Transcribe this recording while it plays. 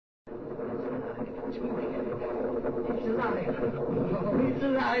It's alive. Oh, it's alive. It's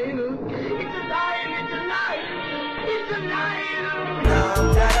alive. It's alive. It's alive.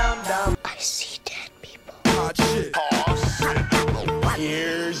 I see dead people. Hot shit.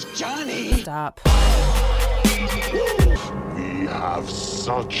 Here's Johnny. Stop. We have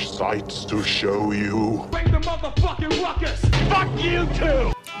such sights to show you. Bring the motherfucking ruckus. Fuck you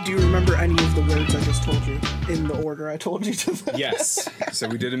too! Do you remember any of the words I just told you in the order I told you to them? Yes. So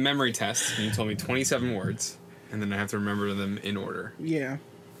we did a memory test, and you told me 27 words, and then I have to remember them in order. Yeah.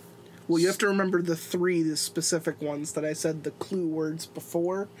 Well, you have to remember the specific ones that I said the clue words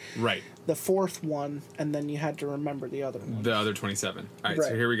before. Right. The fourth one, and then you had to remember the other one. The other 27. All right, Right.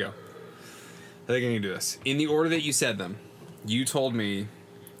 so here we go. I think I can do this. In the order that you said them, you told me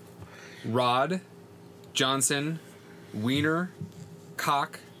Rod, Johnson, Wiener,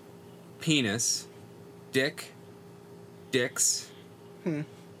 Cock, Penis, Dick, Dicks,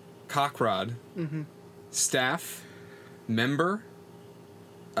 Cockrod, Staff, Member,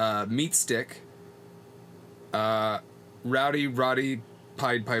 Meat Stick, Rowdy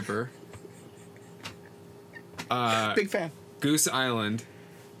Pied Piper, Big fan. Goose Island,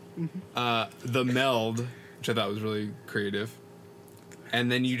 The Meld, which I thought was really creative,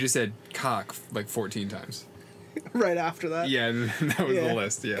 and then you just said cock like 14 times. Right after that. Yeah, that was the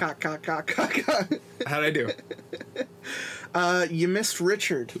list. Yeah. Cock. How'd I do? You missed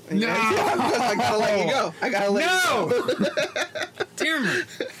Richard. No! I gotta let you go. No! Damn it.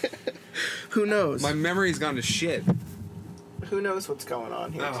 Who knows? My memory's gone to shit. Who knows what's going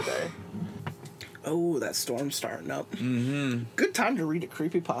on here today? Oh, that storm's starting up. Mm-hmm. Good time to read a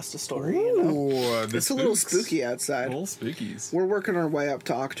creepypasta story, you know? It's a little spooky outside. Little spookies. We're working our way up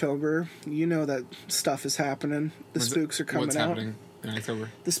to October. You know that stuff is happening. Spooks are coming What's out. happening in October?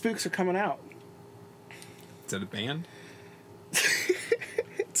 The spooks are coming out. Is that a band?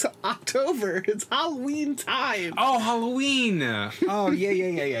 It's October. It's Halloween time. Oh, Halloween. Oh, yeah.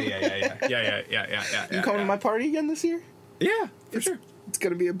 You coming to my party again this year? Yeah, for sure. It's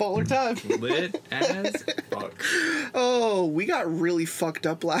gonna be a baller time. Lit as fuck. Oh, we got really fucked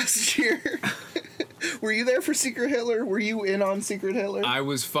up last year. Were you there for Secret Hitler? Were you in on Secret Hitler? I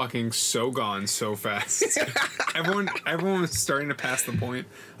was fucking so gone so fast. everyone was starting to pass the point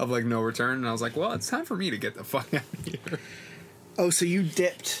of like no return, and I was like, well, it's time for me to get the fuck out of here. Oh, so you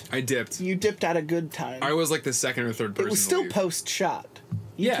dipped. I dipped. You dipped at a good time. I was like the second or third person. It was still to leave. post-shot.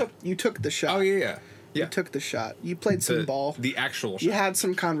 You took the shot. Oh, yeah. You took the shot. You played some ball. The actual shot. You had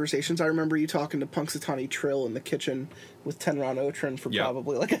some conversations. I remember you talking to Punxsutawney Trill in the kitchen with Tenron Otrin for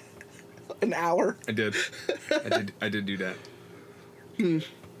probably like an hour. I did do that.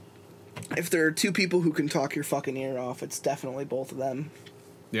 If there are two people who can talk your fucking ear off, it's definitely both of them.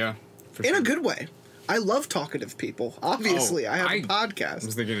 Yeah. In a good way. I love talkative people. Obviously, I have a podcast. I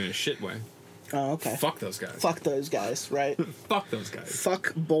was thinking in a shit way. Oh, okay. Fuck those guys. Fuck those guys, right? Fuck those guys.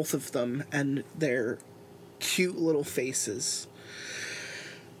 Fuck both of them and their cute little faces.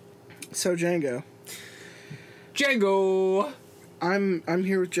 So, Django. I'm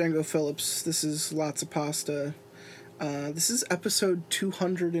here with Django Phillips. This is Lots of Pasta. This is episode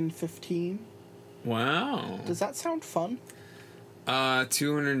 215. Wow. Does that sound fun?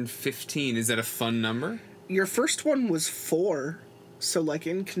 215. Is that a fun number? Your first one was 4. So, like,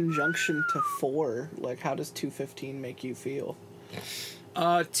 in conjunction to 4, like, how does 215 make you feel?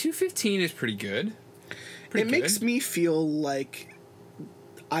 215 is pretty good. It makes me feel like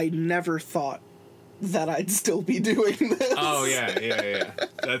I never thought that I'd still be doing this. Oh, yeah.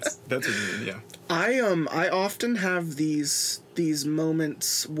 That's what you mean, yeah. I often have these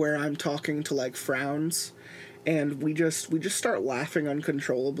moments where I'm talking to, like, frowns, and we just start laughing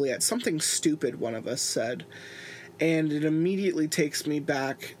uncontrollably at something stupid one of us said. And it immediately takes me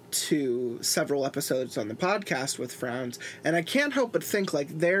back to several episodes on the podcast with frowns. And I can't help but think,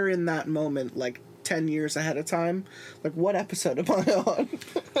 like, they're in that moment, like, 10 years ahead of time. Like, what episode am I on?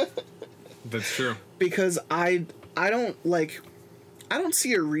 That's true. Because I don't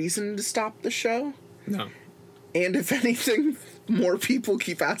see a reason to stop the show. No. And if anything, more people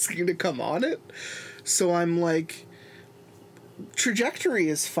keep asking to come on it. So I'm like, trajectory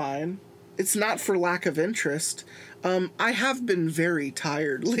is fine. It's not for lack of interest. I have been very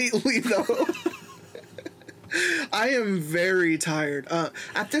tired lately, though. I am very tired.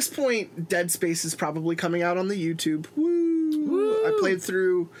 At this point, Dead Space is probably coming out on the YouTube. Woo! I played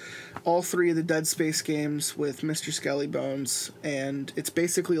through all 3 of the Dead Space games with Mr. Skelly Bones, and it's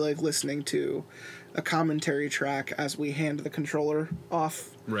basically like listening to a commentary track as we hand the controller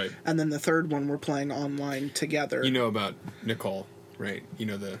off. Right. And then the third one we're playing online together. You know about Nicole, right? You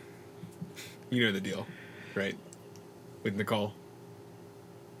know the deal, right? With Nicole.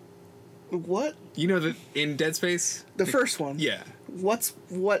 What? You know that in Dead Space? The first one? Yeah. What's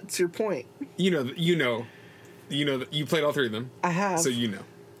your point? You know you played all three of them. I have. So you know.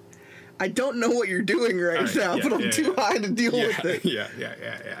 I don't know what you're doing right now, but I'm too high to deal with it. Yeah.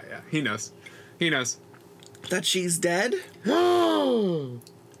 He knows. That she's dead?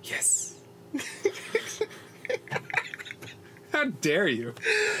 Yes. How dare you?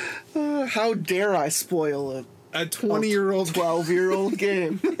 How dare I spoil A 20-year-old 12-year-old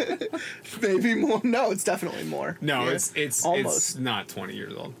game? Maybe more. No, it's definitely more. No, Yeah. it's almost. It's not 20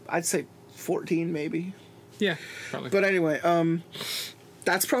 years old. I'd say 14, maybe. Yeah, probably. But anyway,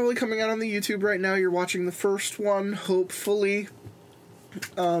 that's probably coming out on the YouTube right now. You're watching the first one, hopefully.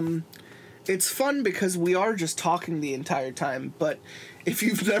 It's fun because we are just talking the entire time, but if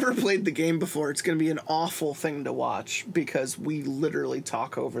you've never played the game before, it's going to be an awful thing to watch because we literally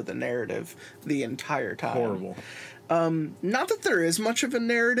talk over the narrative the entire time. Horrible. Not that there is much of a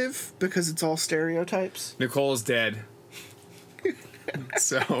narrative because it's all stereotypes. Nicole's dead.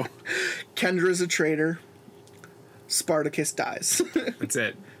 So Kendra's a traitor. Spartacus dies. that's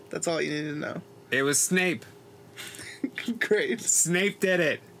it. That's all you need to know. It was Snape. Great. Snape did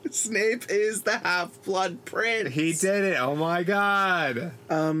it. Snape is the Half-Blood Prince. He did it. Oh my god.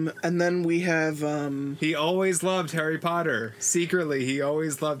 And then we have He always loved Harry Potter. Secretly, he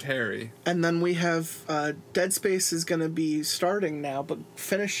always loved Harry. and then we have Dead Space is going to be starting now but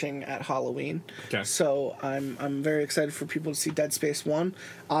finishing at Halloween. Okay. So I'm very excited for people to see Dead Space 1.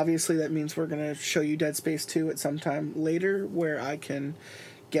 Obviously that means we're going to show you Dead Space 2 at some time later where I can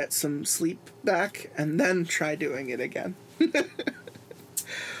get some sleep back and then try doing it again.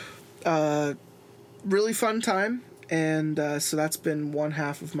 Really fun time, and so that's been one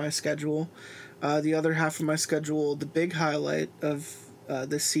half of my schedule. The other half of my schedule, the big highlight of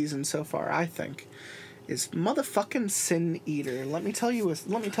this season so far, I think, is motherfucking Sin Eater. Let me tell you a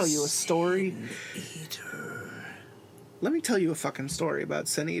story. Let me tell you a fucking story about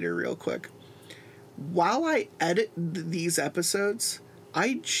Sin Eater real quick. While I edit these episodes,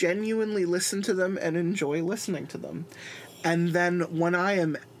 I genuinely listen to them and enjoy listening to them. And then when I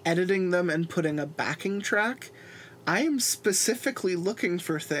am editing them and putting a backing track, I am specifically looking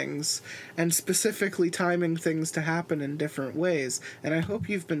for things and specifically timing things to happen in different ways. And I hope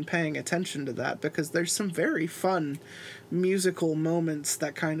you've been paying attention to that because there's some very fun musical moments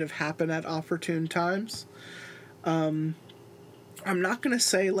that kind of happen at opportune times. I'm not going to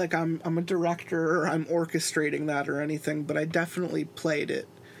say like I'm a director or I'm orchestrating that or anything, but I definitely played it.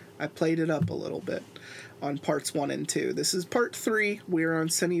 I played it up a little bit on parts 1 and 2. This is part 3. We're on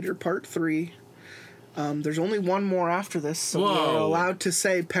Sin Eater part 3. There's only one more after this, so we're allowed to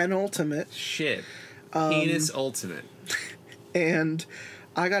say penultimate. Shit. Penis ultimate. And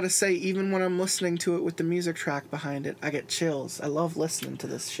I gotta say, even when I'm listening to it with the music track behind it, I get chills. I love listening to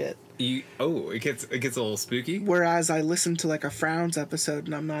this shit. It gets a little spooky. Whereas I listen to like a Frowns episode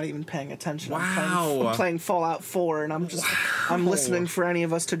and I'm not even paying attention. Wow. I'm playing Fallout 4 and I'm listening for any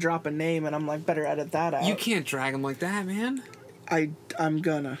of us to drop a name and I'm like, better edit that out. You can't drag him like that, man. I'm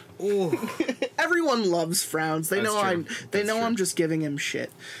gonna. Oh. Everyone loves Frowns. They know True. I'm just giving him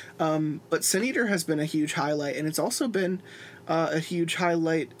shit. But Sin Eater has been a huge highlight, and it's also been a huge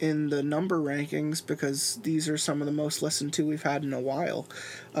highlight in the number rankings because these are some of the most listened to we've had in a while.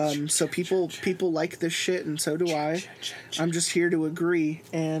 So people like this shit, and so do I. I'm just here to agree.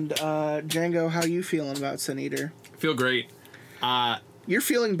 And Django, how you feeling about Sin Eater? Feel great. You're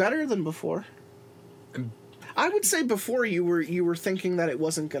feeling better than before. I would say before you were thinking that it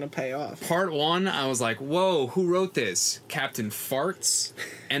wasn't going to pay off. Part 1, I was like, whoa, who wrote this? Captain Farts.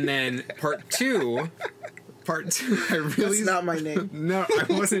 And then part 2, I really... That's not my name. No, I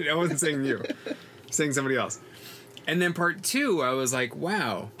wasn't saying you. Saying somebody else. And then part 2, I was like,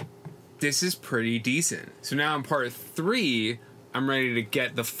 wow, this is pretty decent. So now in part 3, I'm ready to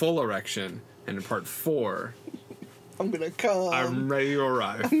get the full erection. And in part 4... I'm gonna come. I'm ready to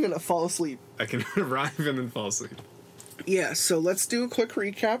arrive. I'm gonna fall asleep. I can arrive and then fall asleep. Yeah, so let's do a quick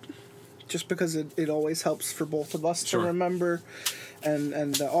recap, just because it always helps for both of us to remember,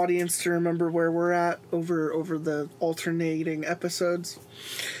 and the audience to remember where we're at over the alternating episodes.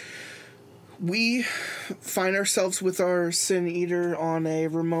 We find ourselves with our Sin Eater on a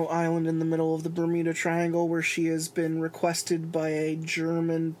remote island in the middle of the Bermuda Triangle where she has been requested by a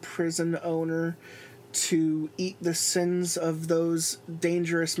German prison owner to eat the sins of those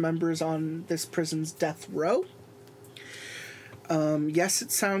dangerous members on this prison's death row. Yes,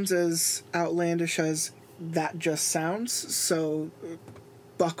 it sounds as outlandish as that just sounds, so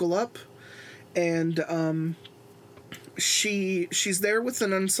buckle up. And she's there with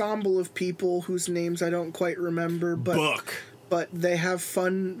an ensemble of people whose names I don't quite remember, but but they have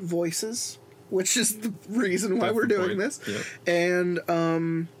fun voices, which is the reason why That's we're the doing point. this. Yep.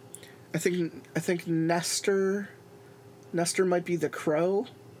 And I think Nestor might be the crow,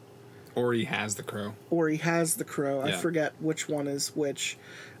 Or he has the crow. or he has the crow. I Yeah. forget which one is which.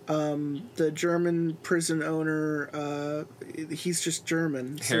 The German prison owner, he's just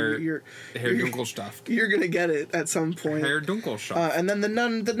German. Herr you're Dunkelstoff. you're gonna get it at some point. Herr Dunkelstoff. And then the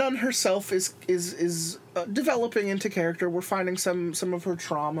nun herself is developing into character. We're finding some of her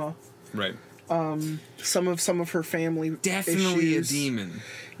trauma, Right. some of her family Definitely issues. a demon.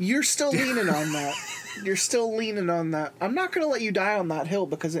 You're still leaning on that. You're still leaning on that. I'm not gonna let you die on that hill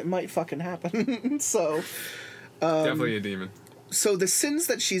because it might fucking happen. So Definitely a demon. so the sins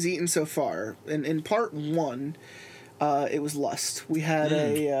that she's eaten so far, in part 1, it was lust. We had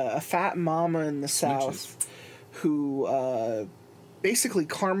a fat mama in the South who basically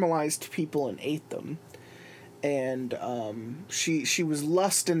caramelized people and ate them, and she was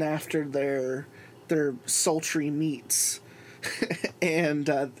lusting after their sultry meats, and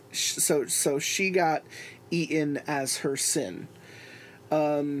so she got eaten as her sin.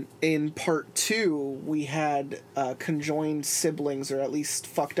 In part 2, we had conjoined siblings, or at least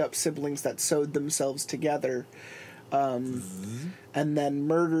fucked up siblings that sewed themselves together, and then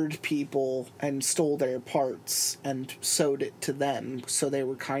murdered people and stole their parts and sewed it to them. So they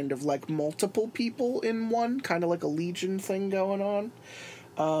were kind of like multiple people in one, kind of like a legion thing going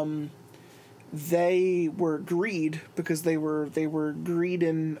on. They were greed because they were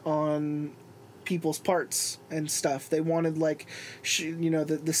greeding on people's parts and stuff. They wanted, like,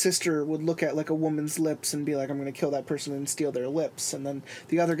 the sister would look at like a woman's lips and be like, I'm gonna kill that person and steal their lips, and then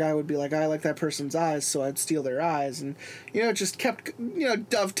the other guy would be like, I like that person's eyes, so I'd steal their eyes, and it just kept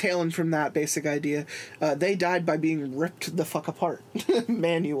dovetailing from that basic idea. They died by being ripped the fuck apart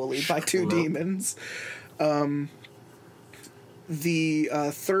manually by two demons. The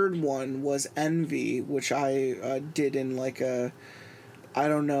third one was envy, which I did in like a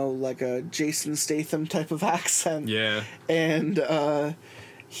Jason Statham type of accent. Yeah. And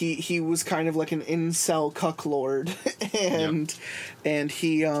he was kind of like an incel cucklord, and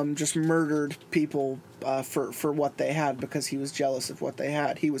he just murdered people for what they had because he was jealous of what they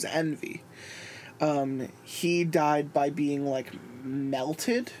had. He was envy. He died by being like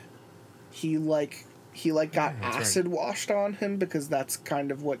melted. He got acid washed on him because that's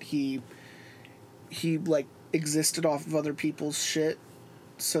kind of what he like existed off of other people's shit.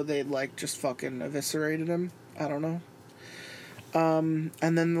 So they like just fucking eviscerated him. I don't know.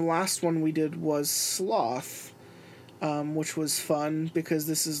 And then the last one we did was Sloth, which was fun because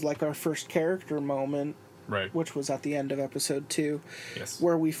this is like our first character moment, Right. which was at the end of episode 2, Yes.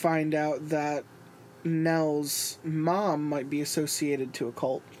 where we find out that Nell's mom might be associated to a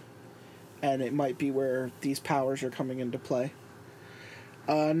cult, and it might be where these powers are coming into play.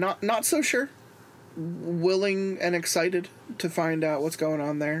 Not so sure. Willing and excited to find out what's going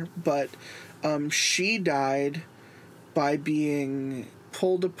on there, but she died by being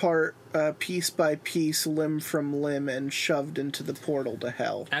pulled apart piece by piece, limb from limb, and shoved into the portal to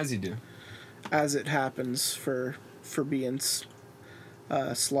hell, As you do. as it happens for being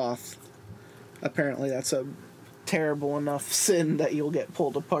Sloth. Apparently that's a terrible enough sin that you'll get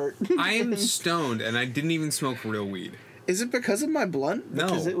pulled apart. I am stoned and I didn't even smoke real weed. Is it because of my blunt? No.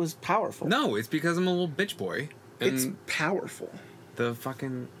 Because it was powerful. No, it's because I'm a little bitch boy. And It's powerful. the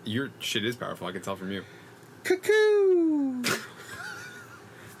fucking... Your shit is powerful, I can tell from you. Cuckoo!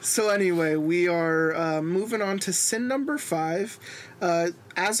 So anyway, we are moving on to sin number 5.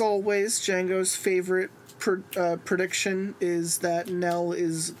 As always, Django's favorite prediction is that Nell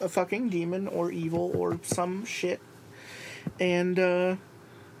is a fucking demon or evil or some shit. And I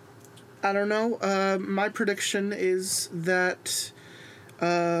don't know. My prediction is that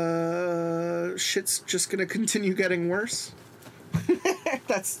shit's just gonna continue getting worse.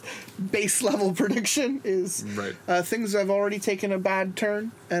 That's base level prediction is Right. Things have already taken a bad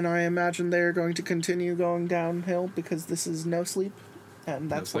turn, and I imagine they're going to continue going downhill because this is no sleep, and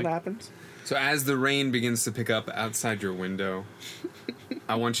that's what sleep. happens. So as the rain begins to pick up outside your window,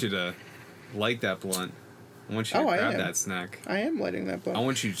 I want you to light that blunt. I want you to Oh, I grab am. that snack. I am lighting that button. I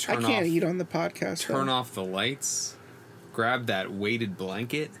want you to turn I can't off eat on the podcast. turn though. off the lights, grab that weighted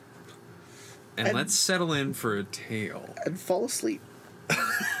blanket, and let's settle in for a tale. and fall asleep.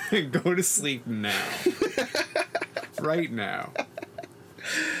 Go to sleep now. Right now.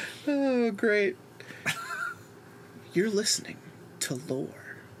 Oh, great. You're listening to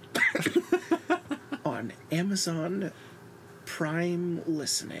Lore on Amazon Prime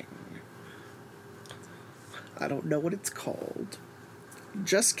Listening. I don't know what it's called.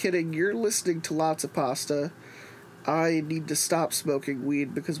 Just kidding. You're listening to Lots of Pasta, I need to stop smoking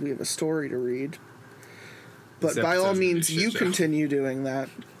weed because we have a story to read. But This by all episode's gonna be a means, shit you show. continue doing that.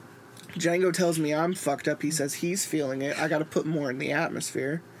 Django tells me I'm fucked up. He says he's feeling it. I gotta put more in the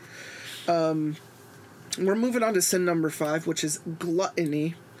atmosphere. We're moving on to sin number 5, which is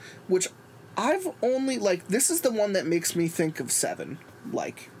gluttony, which I've only, like, this is the one that makes me think of 7.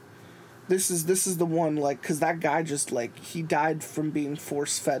 Like, this is the one, like, because that guy just, like, he died from being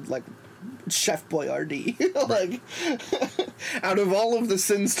force-fed, like, Chef Boyardee. Like, out of all of the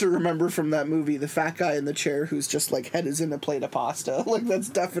sins to remember from that movie, the fat guy in the chair who's just, like, head is in a plate of pasta. Like, that's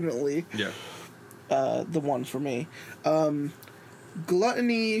definitely the one for me.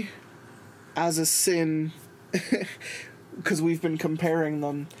 Gluttony as a sin, because we've been comparing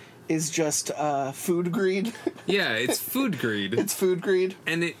them, is just food greed. Yeah, it's food greed. It's food greed.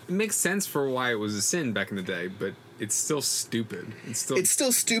 And it makes sense for why it was a sin back in the day, but it's still stupid. It's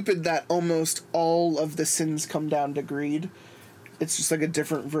still stupid that almost all of the sins come down to greed. It's just like a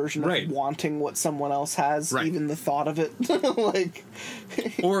different version Right. of wanting what someone else has, Right. even the thought of it. Like,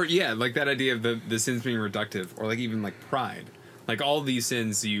 Or, yeah, like that idea of the sins being reductive, or like even like pride. Like all these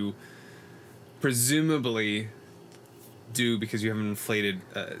sins you presumably do because you have an inflated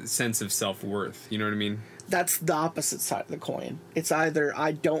sense of self-worth. You know what I mean? that's the opposite side of the coin. It's either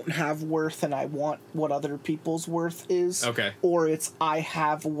I don't have worth and I want what other people's worth is. Okay. Or it's I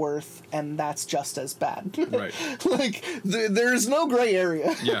have worth and that's just as bad. Right. Like, there's no gray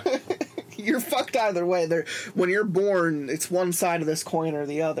area. Yeah. You're fucked either way. When you're born, it's one side of this coin or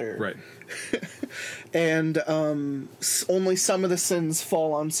the other. Right. And only some of the sins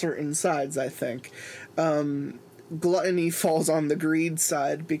fall on certain sides, I think. Gluttony falls on the greed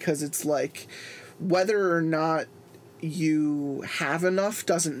side because it's like whether or not you have enough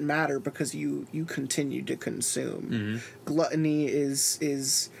doesn't matter because you continue to consume. Mm-hmm. Gluttony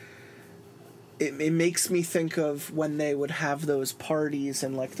is it makes me think of when they would have those parties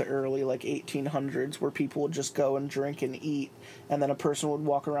in like the early like 1800s where people would just go and drink and eat, and then a person would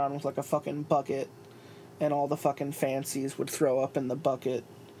walk around with like a fucking bucket and all the fucking fancies would throw up in the bucket.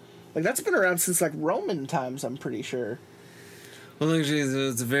 Like, that's been around since like Roman times, I'm pretty sure. Well, actually,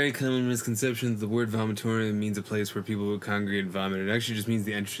 it's a very common misconception that the word vomitorium means a place where people would congregate and vomit. It actually just means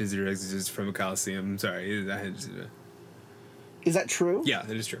the entrances or exits from a coliseum. Sorry. Is that true? Yeah,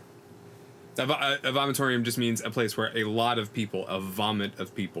 that is true. A vomitorium just means a place where a lot of people, a vomit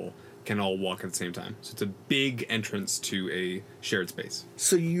of people, can all walk at the same time. So it's a big entrance to a shared space.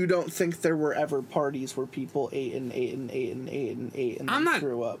 So you don't think there were ever parties where people ate and ate and ate and ate and ate and then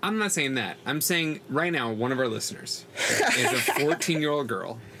threw up? I'm not saying that. I'm saying right now one of our listeners is a 14-year-old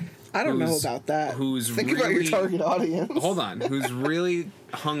girl. I don't know about that. Think about your target audience. Hold on. Who's really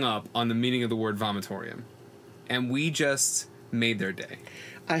hung up on the meaning of the word vomitorium. And we just made their day.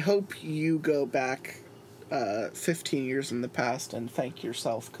 I hope you go back 15 years in the past and thank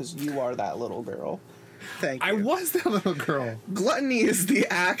yourself because you are that little girl. Thank you. I was that little girl. Gluttony is the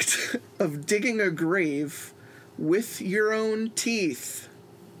act of digging a grave with your own teeth.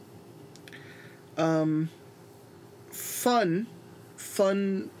 Fun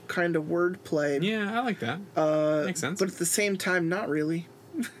kind of wordplay. Yeah, I like that. Makes sense. But at the same time, not really.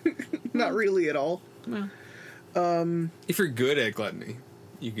 Not really at all. No. If you're good at gluttony,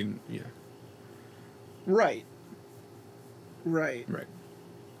 you can, yeah. Right.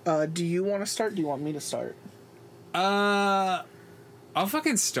 Do you want to start? Do you want me to start? I'll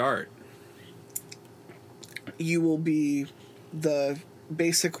fucking start. You will be the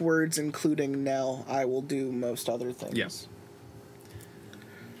basic words, including Nell. I will do most other things. Yes.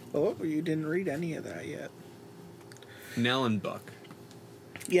 Oh, you didn't read any of that yet. Nell and Buck.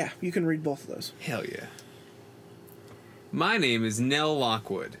 Yeah, you can read both of those. Hell yeah. My name is Nell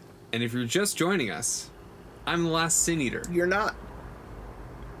Lockwood, and if you're just joining us, I'm the last Sin Eater. You're not.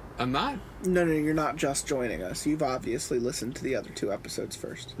 I'm not? No, you're not just joining us. You've obviously listened to the other 2 episodes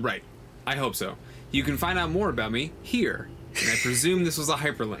first. Right. I hope so. You can find out more about me here. And I presume this was a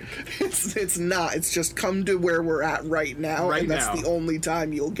hyperlink. It's not. It's just come to where we're at right now. Right and that's now. the only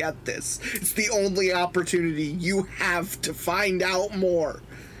time you'll get this. It's the only opportunity you have to find out more.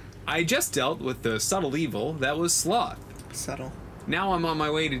 I just dealt with the subtle evil that was sloth. Subtle. Now I'm on my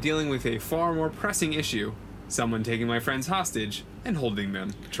way to dealing with a far more pressing issue. Someone taking my friends hostage and holding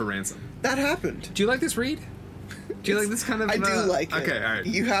them to ransom. That happened. Do you like this read? Do you like this kind of... I do like it. Okay, all right.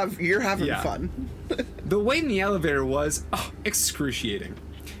 You're having fun. The wait in the elevator was excruciating.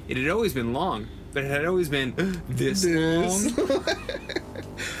 It had always been long, but it had always been this long.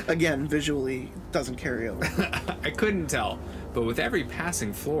 Again, visually, doesn't carry over. I couldn't tell, but with every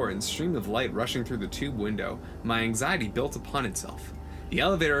passing floor and stream of light rushing through the tube window, my anxiety built upon itself. The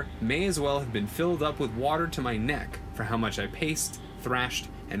elevator may as well have been filled up with water to my neck for how much I paced, thrashed,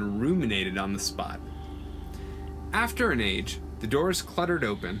 and ruminated on the spot. After an age, the doors cluttered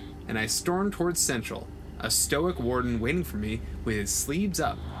open, and I stormed towards Central, a stoic warden waiting for me with his sleeves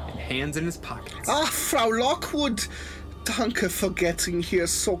up and hands in his pockets. Ah, Frau Lockwood! Danke for getting here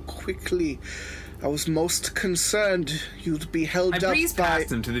so quickly. I was most concerned you'd be held I up breezed by...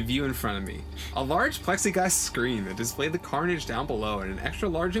 past him to the view in front of me. A large plexiglass screen that displayed the carnage down below in an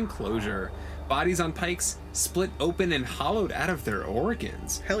extra-large enclosure. Bodies on pikes, split open and hollowed out of their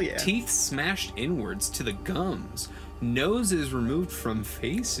organs. Hell yeah. Teeth smashed inwards to the gums. Noses removed from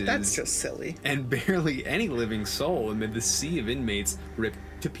faces. That's just silly. And barely any living soul amid the sea of inmates ripped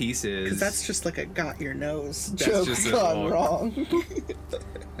to pieces. Because that's just like a got your nose That's joke just gone wrong.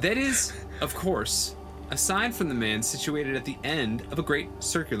 That is, of course, aside from the man situated at the end of a great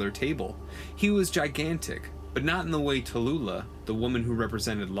circular table. He was gigantic, but not in the way Tallulah, the woman who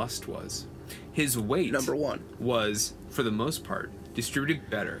represented lust, was. His weight Number one. was, for the most part,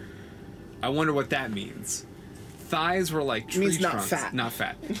 distributed better. I wonder what that means. Thighs were like tree Means not trunks. fat. Not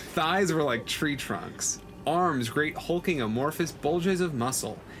fat. Thighs were like tree trunks. Arms, great hulking amorphous bulges of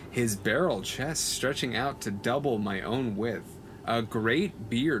muscle. His barrel chest stretching out to double my own width. A great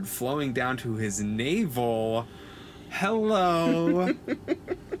beard flowing down to his navel. Hello.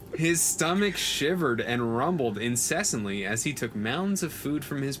 His stomach shivered and rumbled incessantly as he took mounds of food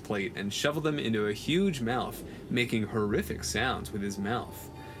from his plate and shoveled them into a huge mouth, making horrific sounds with his mouth.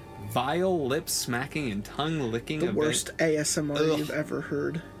 Vile lip smacking and tongue licking. The worst ASMR you've ever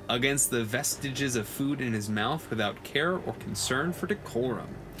heard. Against the vestiges of food in his mouth without care or concern for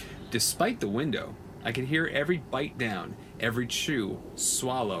decorum. Despite the window, I could hear every bite down, every chew,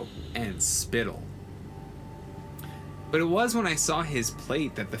 swallow, and spittle. But it was when I saw his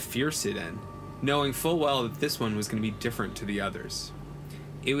plate that the fear set in, knowing full well that this one was going to be different to the others.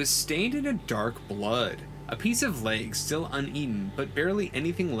 It was stained in a dark blood, a piece of leg still uneaten, but barely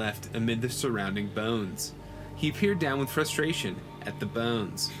anything left amid the surrounding bones. He peered down with frustration at the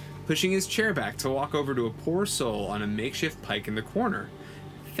bones, pushing his chair back to walk over to a poor soul on a makeshift pike in the corner.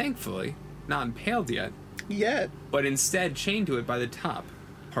 Thankfully, not impaled yet, but instead chained to it by the top,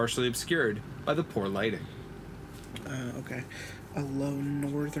 partially obscured by the poor lighting. Okay. A low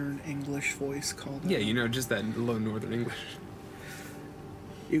northern English voice called Yeah, out. you know, just that low northern English.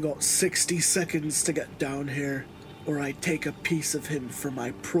 You got 60 seconds to get down here, or I take a piece of him for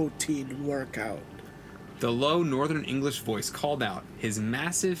my protein workout. The low northern English voice called out, his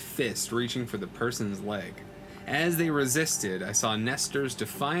massive fist reaching for the person's leg. As they resisted, I saw Nestor's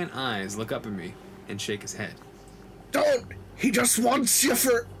defiant eyes look up at me and shake his head. Don't! He just wants you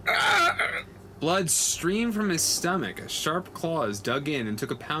for... Blood streamed from his stomach as sharp claws dug in and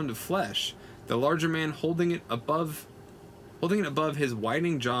took a pound of flesh, the larger man holding it above his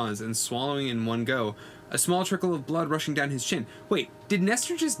widening jaws and swallowing in one go, a small trickle of blood rushing down his chin. Wait, did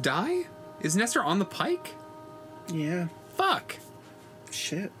Nestor just die? Is Nestor on the pike? Yeah. Fuck!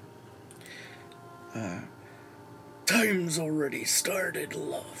 Shit. Time's already started,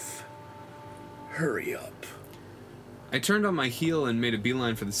 love. Hurry up. I turned on my heel and made a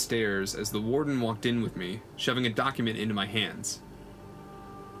beeline for the stairs as the warden walked in with me, shoving a document into my hands.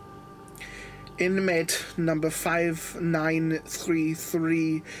 Inmate number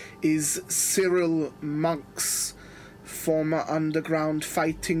 5933 is Cyril Monks, former underground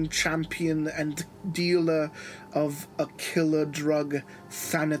fighting champion and dealer of a killer drug,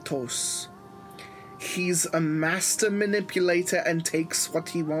 Thanatos. He's a master manipulator and takes what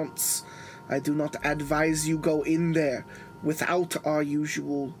he wants. I do not advise you go in there without our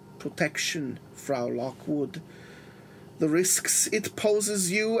usual protection, Frau Lockwood. The risks it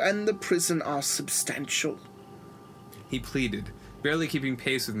poses you and the prison are substantial. He pleaded, barely keeping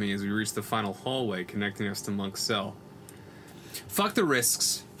pace with me as we reached the final hallway connecting us to Monk's cell. Fuck the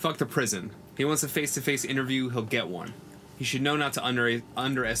risks. Fuck the prison. He wants a face-to-face interview, he'll get one. He should know not to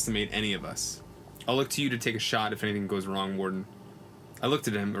underestimate any of us. I'll look to you to take a shot if anything goes wrong, Warden. I looked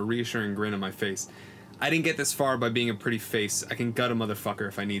at him, a reassuring grin on my face. I didn't get this far by being a pretty face. I can gut a motherfucker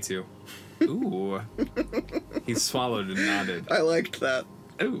if I need to. Ooh. He swallowed and nodded. I liked that.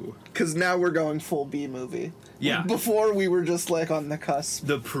 Ooh. Because now we're going full B movie. Yeah. Before we were just like on the cusp.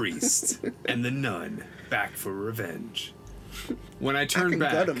 The priest and the nun back for revenge. When I I turned can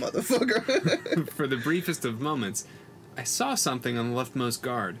back gut a motherfucker. for the briefest of moments, I saw something on the leftmost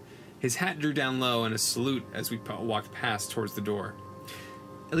guard. His hat drew down low in a salute as we walked past towards the door.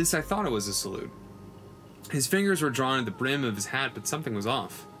 At least I thought it was a salute. His fingers were drawn at the brim of his hat, but something was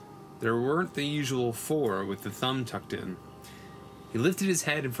off. There weren't the usual four with the thumb tucked in. He lifted his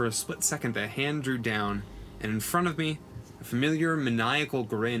head, and for a split second the hand drew down, and in front of me, A familiar maniacal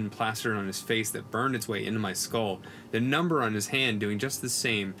grin plastered on his face that burned its way into my skull, the number on his hand doing just the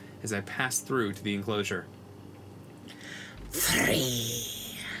same as I passed through to the enclosure.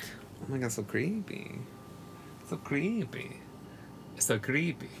 3. Oh my god, so creepy. So creepy. So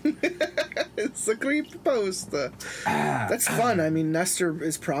creepy. It's a creepy poster. That's fun. I mean, Nestor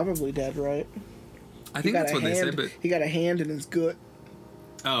is probably dead, right? I think that's what they said, but... He got a hand in his gut.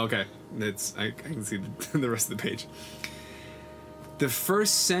 Oh, okay. I can see the rest of the page. The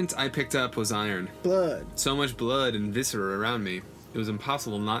first scent I picked up was iron. Blood. So much blood and viscera around me. It was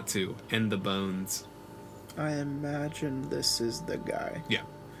impossible not to. And the bones. I imagine this is the guy. Yeah.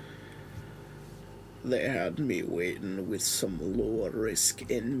 They had me waiting with some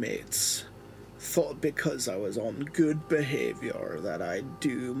lower-risk inmates. Thought because I was on good behavior that I'd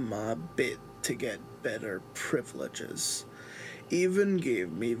do my bit to get better privileges. Even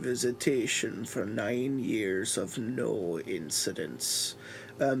gave me visitation for 9 years of no incidents.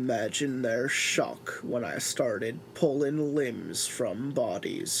 Imagine their shock when I started pulling limbs from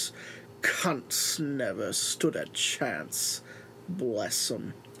bodies. Cunts never stood a chance. Bless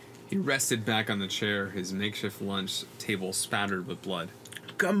 'em. He rested back on the chair, his makeshift lunch table spattered with blood.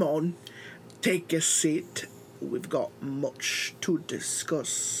 Come on, take a seat. We've got much to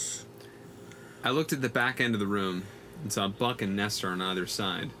discuss. I looked at the back end of the room and saw Buck and Nestor on either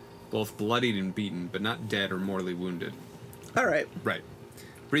side, both bloodied and beaten, but not dead or mortally wounded. All right. Right.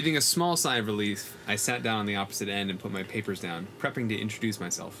 Breathing a small sigh of relief, I sat down on the opposite end and put my papers down, prepping to introduce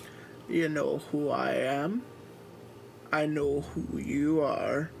myself. You know who I am. I know who you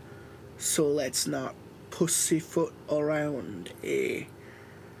are. So let's not pussyfoot around, eh?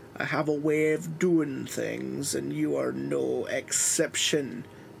 I have a way of doing things, and you are no exception,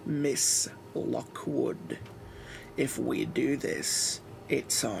 Miss Lockwood. If we do this,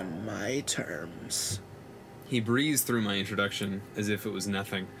 it's on my terms. He breezed through my introduction as if it was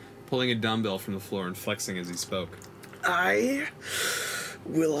nothing, pulling a dumbbell from the floor and flexing as he spoke. I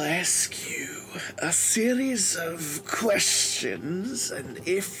will ask you a series of questions, and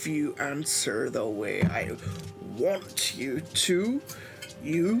if you answer the way I want you to,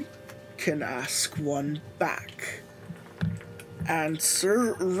 you can ask one back.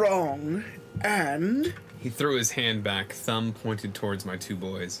 Answer wrong, and... He threw his hand back, thumb pointed towards my two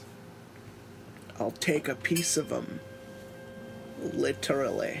boys. I'll take a piece of them.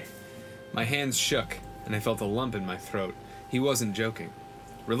 Literally. My hands shook, and I felt a lump in my throat. He wasn't joking.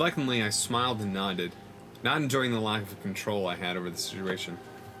 Reluctantly, I smiled and nodded, not enjoying the lack of control I had over the situation.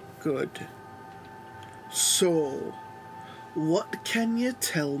 Good. So, what can you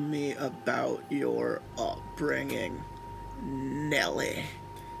tell me about your upbringing, Nellie?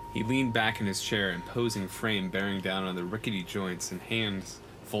 He leaned back in his chair, imposing frame bearing down on the rickety joints and hands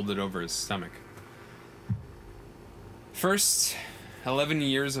folded over his stomach. First 11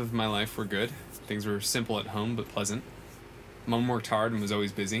 years of my life were good. Things were simple at home, but pleasant. Mom worked hard and was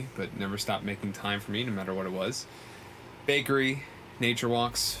always busy, but never stopped making time for me, no matter what it was. Bakery, nature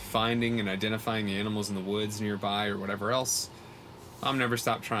walks, finding and identifying the animals in the woods nearby or whatever else. Mom never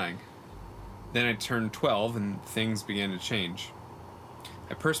stopped trying. Then I turned 12 and things began to change.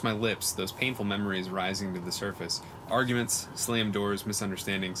 I pursed my lips, those painful memories rising to the surface. Arguments, slammed doors,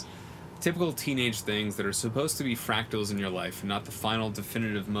 misunderstandings. Typical teenage things that are supposed to be fractals in your life and not the final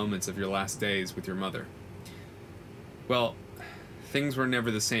definitive moments of your last days with your mother. Well, things were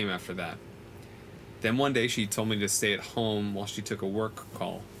never the same after that. Then one day she told me to stay at home while she took a work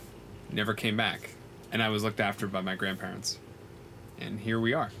call. Never came back, and I was looked after by my grandparents. And here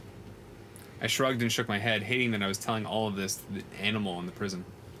we are. I shrugged and shook my head, hating that I was telling all of this to the animal in the prison.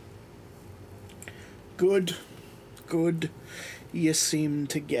 Good. Good. You seem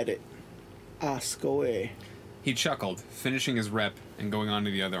to get it. Ask away. He chuckled, finishing his rep and going on to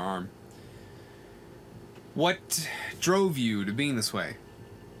the other arm. What drove you to being this way?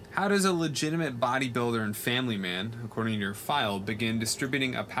 How does a legitimate bodybuilder and family man, according to your file, begin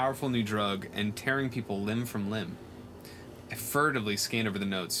distributing a powerful new drug and tearing people limb from limb? I furtively scanned over the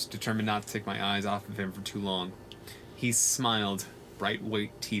notes, determined not to take my eyes off of him for too long. He smiled, bright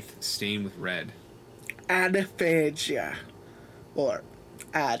white teeth stained with red. Adiphagia. Or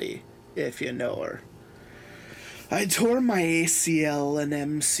Addie, if you know her. I tore my ACL and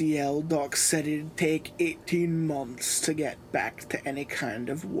MCL. Doc said it'd take 18 months to get back to any kind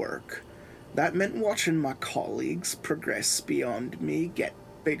of work. That meant watching my colleagues progress beyond me, get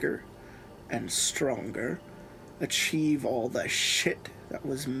bigger and stronger, achieve all the shit that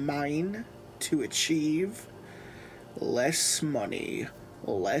was mine to achieve. Less money,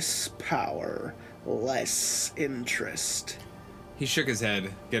 less power, less interest. He shook his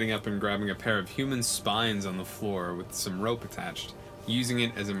head, getting up and grabbing a pair of human spines on the floor with some rope attached, using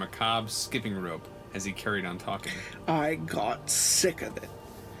it as a macabre skipping rope as he carried on talking. I got sick of it.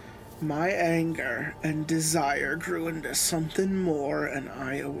 My anger and desire grew into something more, and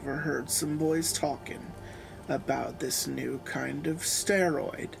I overheard some boys talking about this new kind of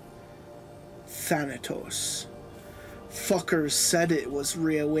steroid. Thanatos. Fuckers said it was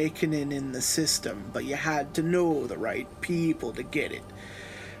reawakening in the system, but you had to know the right people to get it.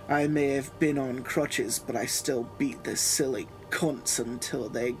 I may have been on crutches, but I still beat the silly cunts until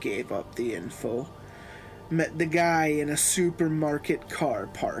they gave up the info. Met the guy in a supermarket car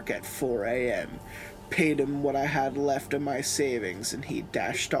park at 4 a.m. Paid him what I had left of my savings, and he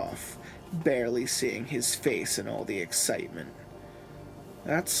dashed off, barely seeing his face in all the excitement.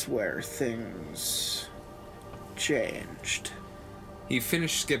 That's where things changed. He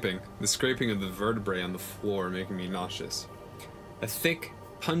finished skipping, the scraping of the vertebrae on the floor making me nauseous. A thick,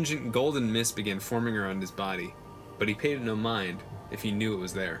 pungent golden mist began forming around his body, but he paid it no mind if he knew it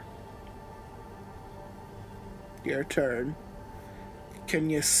was there. Your turn.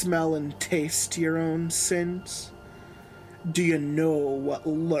 Can you smell and taste your own sins? Do you know what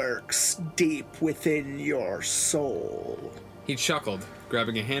lurks deep within your soul? He chuckled,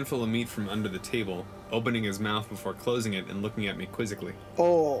 grabbing a handful of meat from under the table, opening his mouth before closing it and looking at me quizzically.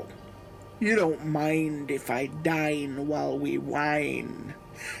 Oh, you don't mind if I dine while we whine.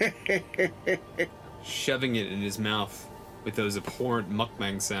 Shoving it in his mouth with those abhorrent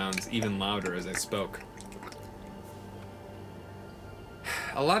mukbang sounds even louder as I spoke.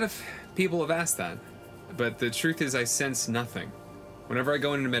 A lot of people have asked that, but the truth is I sense nothing. Whenever I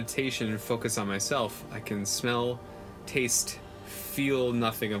go into meditation and focus on myself, I can smell, taste, feel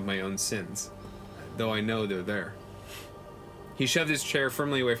nothing of my own sins, though I know they're there. He shoved his chair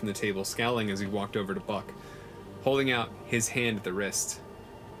firmly away from the table, scowling as he walked over to Buck, holding out his hand at the wrist.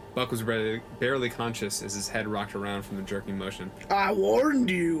 Buck was barely conscious as his head rocked around from the jerking motion. I warned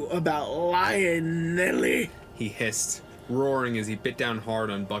you about lying, Nelly. He hissed, roaring as he bit down hard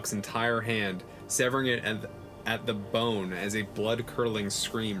on Buck's entire hand, severing it at the bone as a blood-curdling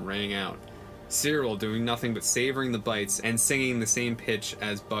scream rang out. Cyril doing nothing but savoring the bites and singing the same pitch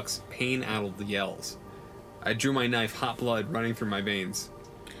as Buck's pain-addled yells. I drew my knife, hot blood running through my veins.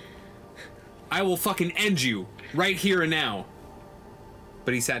 I will fucking end you, right here and now.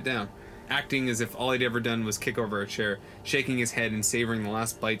 But he sat down, acting as if all he'd ever done was kick over a chair, shaking his head and savoring the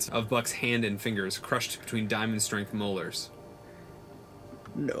last bites of Buck's hand and fingers crushed between diamond-strength molars.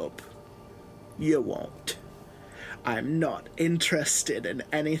 Nope. You won't. I'm not interested in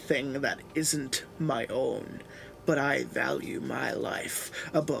anything that isn't my own, but I value my life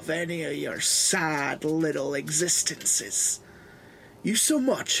above any of your sad little existences. You so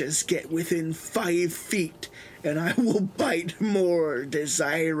much as get within 5 feet, and I will bite more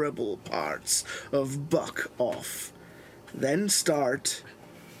desirable parts of Buck off. Then start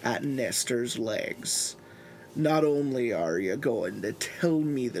at Nestor's legs. Not only are you going to tell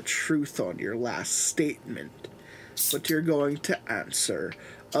me the truth on your last statement, but you're going to answer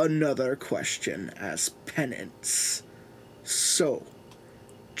another question as penance. So,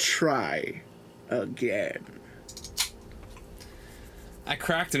 try again. I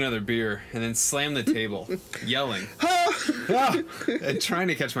cracked another beer and then slammed the table, yelling, and trying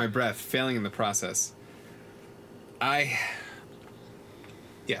to catch my breath, failing in the process.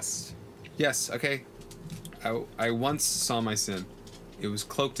 Yes, okay. I once saw my sin. It was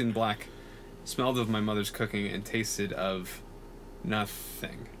cloaked in black, smelled of my mother's cooking, and tasted of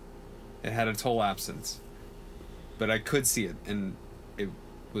nothing. It had a total absence. But I could see it, and it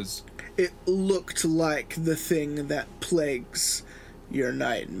was... It looked like the thing that plagues your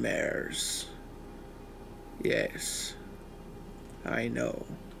nightmares. Yes, I know.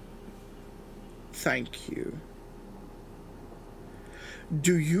 Thank you.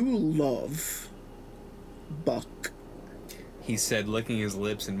 Do you love Buck? He said, licking his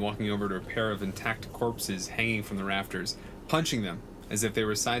lips and walking over to a pair of intact corpses hanging from the rafters, punching them as if they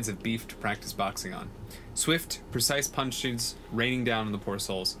were sides of beef to practice boxing on. Swift, precise punches raining down on the poor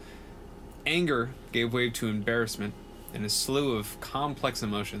souls. Anger gave way to embarrassment and a slew of complex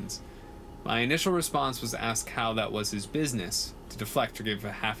emotions. My initial response was to ask how that was his business, to deflect or give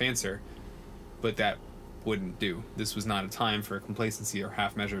a half answer, but that wouldn't do. This was not a time for complacency or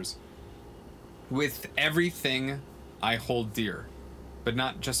half measures. With everything I hold dear, but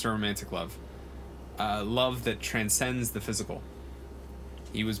not just a romantic love, love that transcends the physical.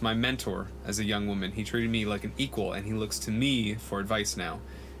 He was my mentor as a young woman. He treated me like an equal, and he looks to me for advice now.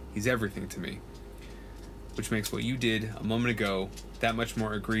 He's everything to me. Which makes what you did a moment ago that much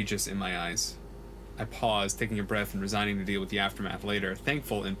more egregious in my eyes. I paused, taking a breath and resigning to deal with the aftermath later,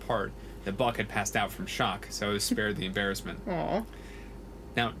 thankful in part that Buck had passed out from shock, so I was spared the embarrassment. Aw.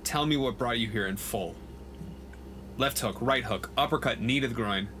 Now, tell me what brought you here in full. Left hook, right hook, uppercut, knee to the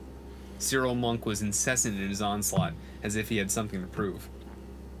groin. Cyril Monk was incessant in his onslaught, as if he had something to prove.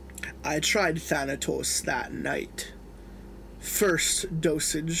 I tried Thanatos that night. First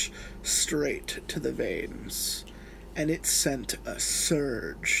dosage straight to the veins, and it sent a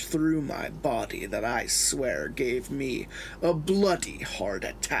surge through my body that I swear gave me a bloody heart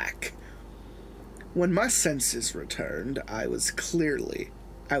attack. When my senses returned, I was clearly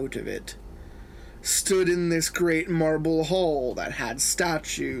out of it. Stood in this great marble hall that had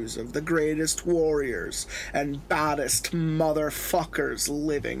statues of the greatest warriors and baddest motherfuckers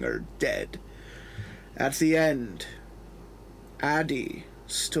living or dead. At the end, Addie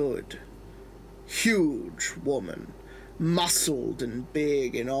stood. Huge woman, muscled and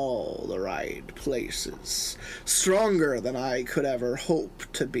big in all the right places. Stronger than I could ever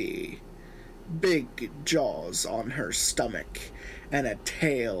hope to be. Big jaws on her stomach, and a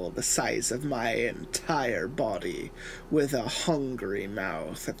tail the size of my entire body, with a hungry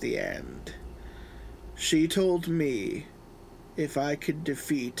mouth at the end. She told me if I could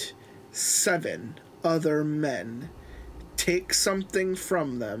defeat 7 other men, take something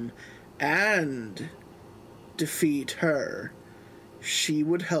from them, and defeat her, she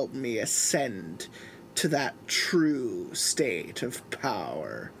would help me ascend to that true state of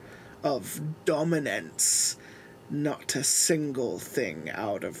power, of dominance, not a single thing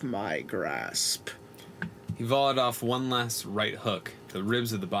out of my grasp. He volleyed off one last right hook, the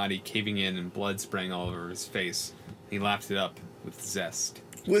ribs of the body caving in and blood spraying all over his face. He lapped it up with zest.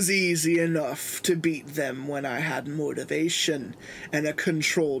 Was easy enough to beat them when I had motivation and a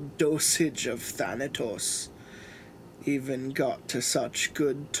controlled dosage of Thanatos. Even got to such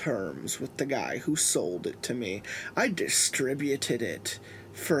good terms with the guy who sold it to me. I distributed it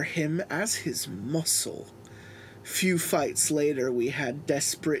for him as his muscle. Few fights later, we had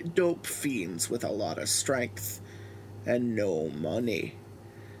desperate dope fiends with a lot of strength and no money.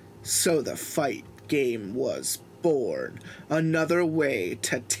 So the fight game was born, another way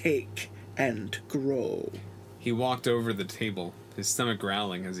to take and grow. He walked over the table, his stomach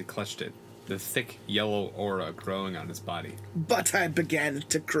growling as he clutched it, the thick yellow aura growing on his body. But I began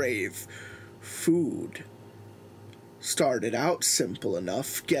to crave food. Started out simple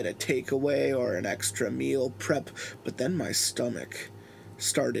enough, get a takeaway or an extra meal prep, but then my stomach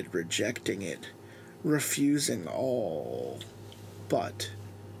started rejecting it, refusing all but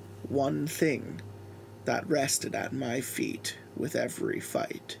one thing that rested at my feet with every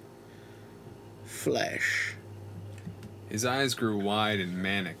fight. Flesh. His eyes grew wide and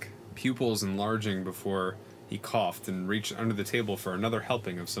manic, pupils enlarging before he coughed and reached under the table for another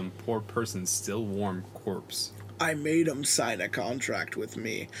helping of some poor person's still warm corpse. I made him sign a contract with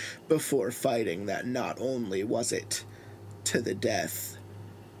me before fighting that not only was it to the death,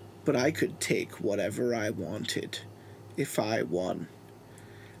 but I could take whatever I wanted if I won.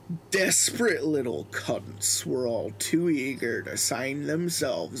 Desperate little cunts were all too eager to sign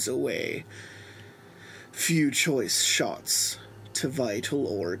themselves away. Few choice shots to vital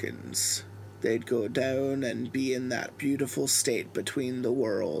organs. They'd go down and be in that beautiful state between the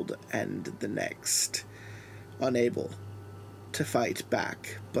world and the next. Unable to fight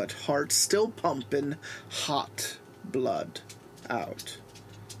back, but heart still pumping, hot blood out.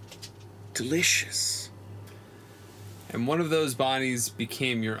 Delicious. And one of those bodies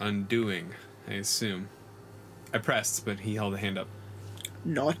became your undoing, I assume. I pressed, but he held a hand up.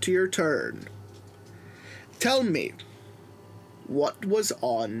 Not your turn. Tell me, what was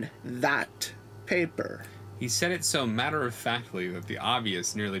on that paper? He said it so matter-of-factly that the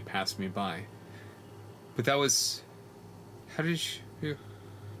obvious nearly passed me by. But that was... How did you...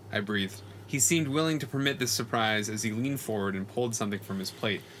 I breathed. He seemed willing to permit this surprise as he leaned forward and pulled something from his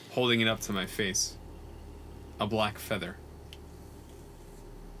plate, holding it up to my face. A black feather.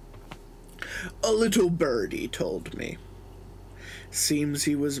 A little birdie told me. Seems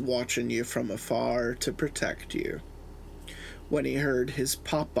he was watching you from afar to protect you. When he heard his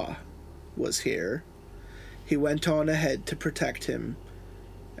papa was here, he went on ahead to protect him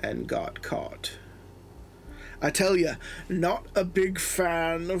and got caught. I tell ya, not a big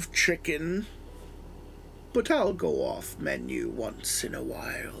fan of chicken, but I'll go off menu once in a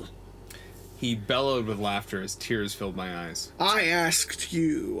while. He bellowed with laughter as tears filled my eyes. I asked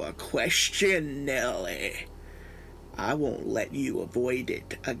you a question, Nelly. I won't let you avoid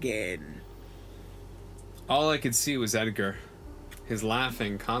it again. All I could see was Edgar. His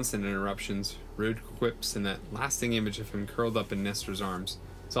laughing, constant interruptions, rude quips, and that lasting image of him curled up in Nestor's arms.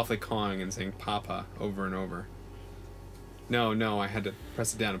 softly cawing and saying "Papa" over and over. No, I had to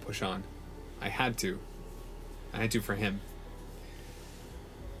press it down and push on. I had to for him.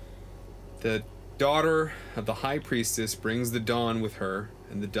 The daughter of the high priestess brings the dawn with her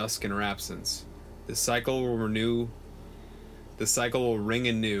and the dusk in her absence. The cycle will ring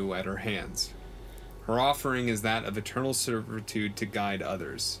anew at her hands. Her offering is that of eternal servitude to guide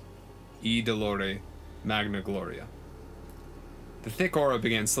others. E dolore magna gloria. The thick aura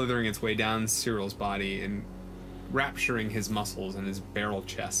began slithering its way down Cyril's body and rapturing his muscles and his barrel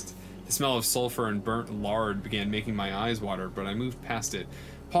chest. The smell of sulfur and burnt lard began making my eyes water, but I moved past it,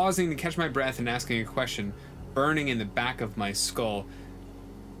 pausing to catch my breath and asking a question burning in the back of my skull.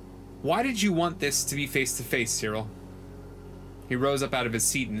 Why did you want this to be face-to-face, Cyril? He rose up out of his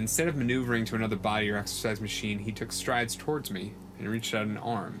seat, and instead of maneuvering to another body or exercise machine, he took strides towards me and reached out an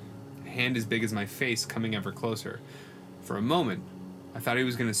arm, a hand as big as my face coming ever closer. For a moment, I thought he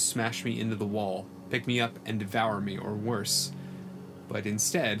was going to smash me into the wall, pick me up and devour me, or worse. But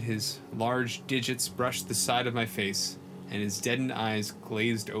instead, his large digits brushed the side of my face, and his deadened eyes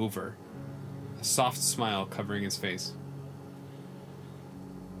glazed over, a soft smile covering his face.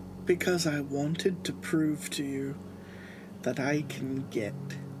 Because I wanted to prove to you that I can get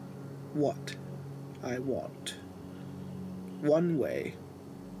what I want. One way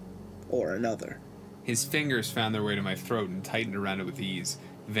or another. His fingers found their way to my throat and tightened around it with ease,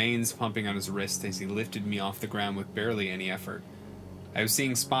 veins pumping on his wrist as he lifted me off the ground with barely any effort. I was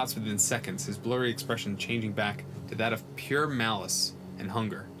seeing spots within seconds, his blurry expression changing back to that of pure malice and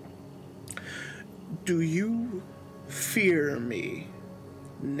hunger. Do you fear me,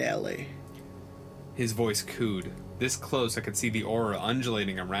 Nellie? His voice cooed. This close, I could see the aura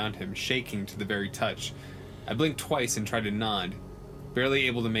undulating around him, shaking to the very touch. I blinked twice and tried to nod, barely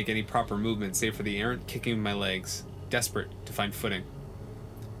able to make any proper movement save for the errant kicking of my legs, desperate to find footing.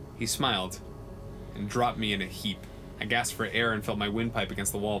 He smiled and dropped me in a heap. I gasped for air and felt my windpipe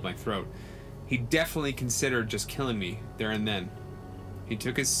against the wall of my throat. He definitely considered just killing me there and then. He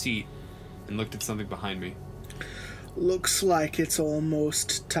took his seat and looked at something behind me. Looks like it's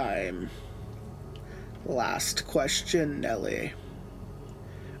almost time. Last question, Nellie.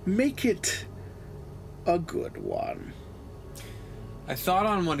 Make it a good one. I thought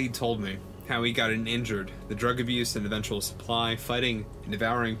on what he'd told me, how he got injured, the drug abuse and eventual supply, fighting and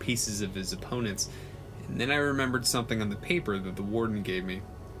devouring pieces of his opponents, and then I remembered something on the paper that the warden gave me.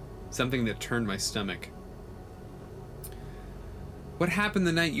 Something that turned my stomach. What happened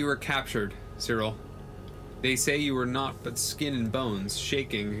the night you were captured, Cyril? They say you were naught but skin and bones,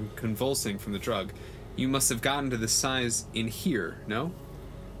 shaking and convulsing from the drug. You must have gotten to the size in here, no?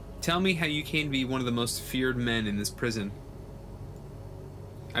 Tell me how you came to be one of the most feared men in this prison.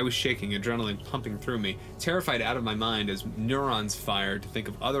 I was shaking, adrenaline pumping through me, terrified out of my mind as neurons fired to think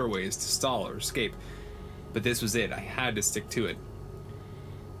of other ways to stall or escape. But this was it. I had to stick to it.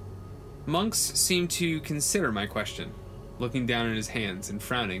 Monks seemed to consider my question, looking down at his hands and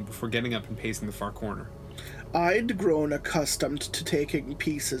frowning before getting up and pacing the far corner. I'd grown accustomed to taking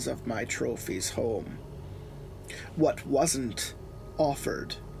pieces of my trophies home. What wasn't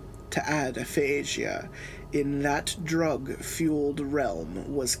offered to add aphasia in that drug-fueled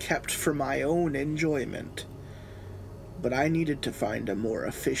realm was kept for my own enjoyment. But I needed to find a more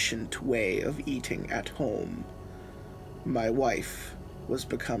efficient way of eating at home. My wife was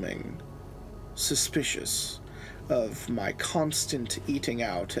becoming suspicious of my constant eating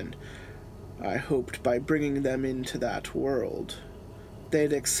out, and I hoped by bringing them into that world,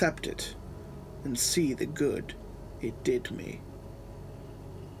 they'd accept it and see the good it did me.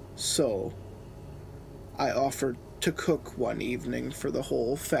 So, I offered to cook one evening for the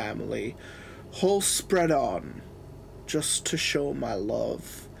whole family, whole spread on, just to show my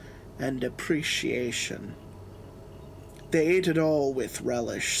love and appreciation. They ate it all with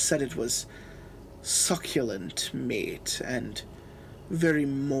relish, said it was succulent meat and very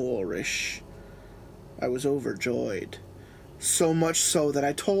Moorish. I was overjoyed, so much so that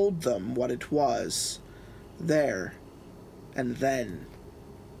I told them what it was, there and then.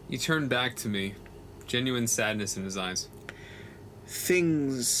 He turned back to me, genuine sadness in his eyes.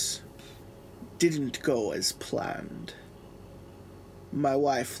 Things didn't go as planned. My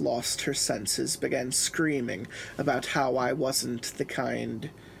wife lost her senses, began screaming about how I wasn't the kind,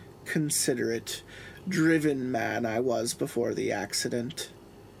 considerate, driven man I was before the accident.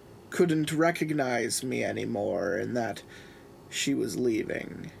 Couldn't recognize me anymore, and that she was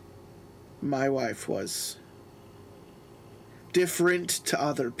leaving. My wife was different to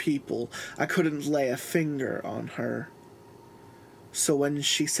other people. I couldn't lay a finger on her. So when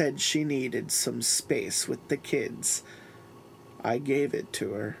she said she needed some space with the kids, I gave it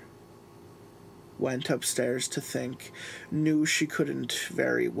to her. Went upstairs to think. Knew she couldn't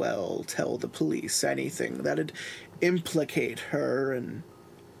very well tell the police anything that'd implicate her and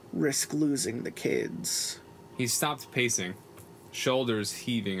risk losing the kids. He stopped pacing, shoulders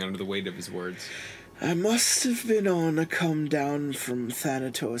heaving under the weight of his words. I must have been on a come down from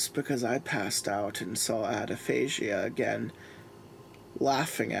Thanatos because I passed out and saw Adaphasia again,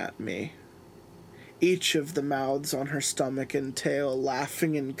 laughing at me. Each of the mouths on her stomach and tail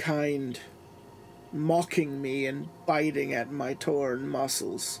laughing in kind, mocking me and biting at my torn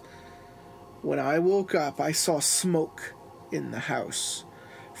muscles. When I woke up, I saw smoke in the house.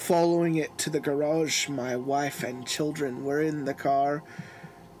 Following it to the garage, my wife and children were in the car,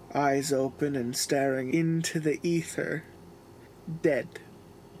 eyes open and staring into the ether, dead.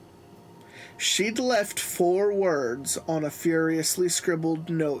 She'd left 4 words on a furiously scribbled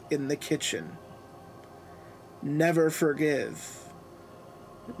note in the kitchen. Never forgive.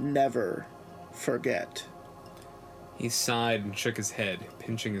 Never forget. He sighed and shook his head,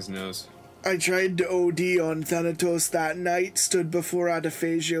 pinching his nose. I tried to OD on Thanatos that night, stood before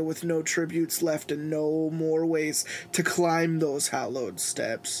Adaphasia with no tributes left and no more ways to climb those hallowed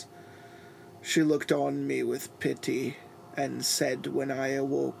steps. She looked on me with pity and said when I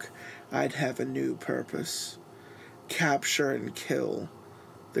awoke I'd have a new purpose. Capture and kill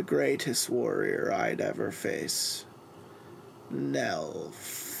the greatest warrior I'd ever face. Nell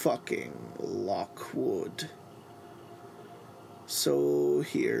fucking Lockwood. So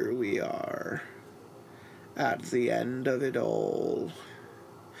here we are, at the end of it all.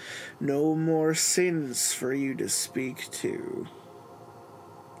 No more sins for you to speak to.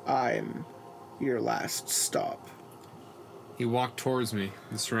 I'm your last stop. He walked towards me.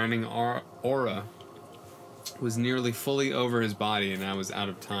 The surrounding aura was nearly fully over his body, and I was out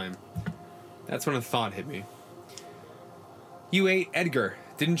of time. That's when a thought hit me. You ate Edgar,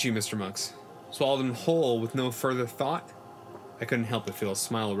 didn't you, Mr. Monks? Swallowed him whole with no further thought? I couldn't help but feel a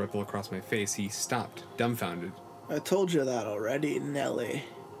smile ripple across my face. He stopped, dumbfounded. I told you that already, Nellie.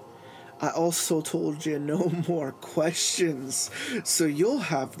 I also told you no more questions, so you'll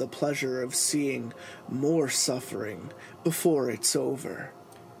have the pleasure of seeing more suffering before it's over.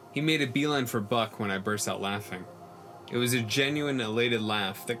 He made a beeline for Buck when I burst out laughing. It was a genuine, elated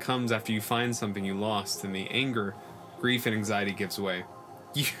laugh that comes after you find something you lost, and the anger, grief, and anxiety gives way.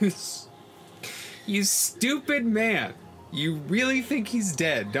 You stupid man! You really think he's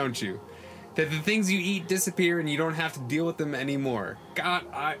dead, don't you? That the things you eat disappear and you don't have to deal with them anymore. God,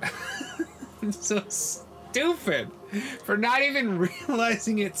 I'm so stupid for not even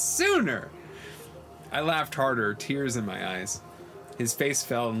realizing it sooner. I laughed harder, tears in my eyes. His face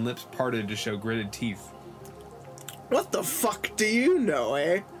fell and lips parted to show gritted teeth. What the fuck do you know,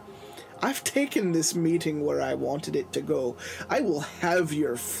 eh? I've taken this meeting where I wanted it to go. I will have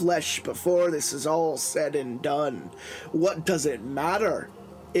your flesh before this is all said and done. What does it matter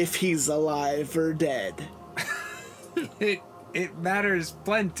if he's alive or dead? It matters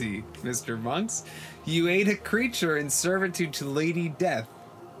plenty, Mr. Monks. You ate a creature in servitude to Lady Death.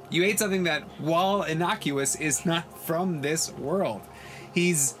 You ate something that, while innocuous, is not from this world.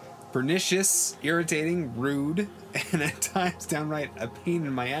 He's pernicious, irritating, rude, and at times downright a pain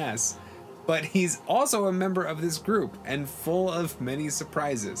in my ass. But he's also a member of this group, and full of many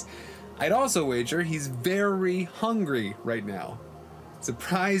surprises. I'd also wager he's very hungry right now.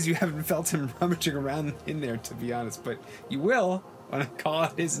 Surprised you haven't felt him rummaging around in there, to be honest, but you will when I call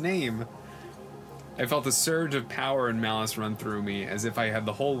out his name. I felt a surge of power and malice run through me, as if I had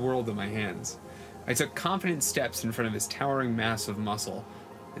the whole world in my hands. I took confident steps in front of his towering mass of muscle,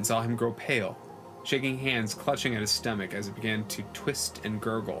 and saw him grow pale, shaking hands clutching at his stomach as it began to twist and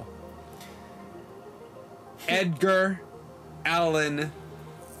gurgle. Edgar Allan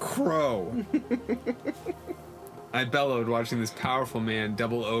Crow. I bellowed, watching this powerful man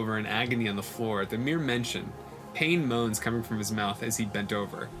double over in agony on the floor at the mere mention, pain moans coming from his mouth as he bent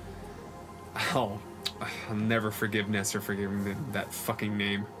over. I'll never forgive Nestor for giving him that fucking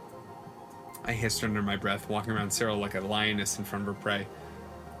name. I hissed under my breath, walking around Cyril like a lioness in front of her prey.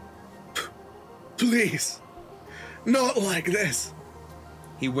 Please, not like this.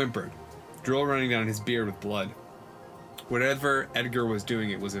 He whimpered, drool running down his beard with blood. Whatever Edgar was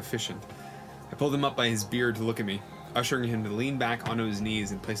doing, it was efficient. I pulled him up by his beard to look at me, ushering him to lean back onto his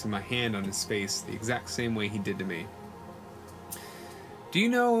knees and placing my hand on his face the exact same way he did to me. Do you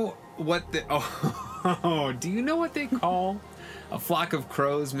know what the... Oh, do you know what they call a flock of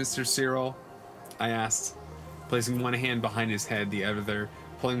crows, Mr. Cyril? I asked, placing one hand behind his head, the other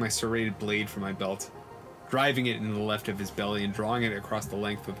pulling my serrated blade from my belt, driving it into the left of his belly and drawing it across the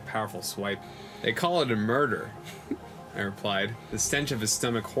length with a powerful swipe. They call it a murder. I replied, the stench of his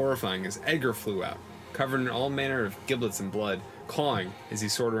stomach horrifying as Edgar flew out, covered in all manner of giblets and blood, clawing as he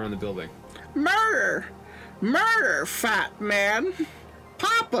soared around the building. Murder! Murder, fat man!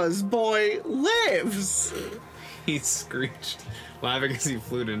 Papa's boy lives! He screeched, laughing as he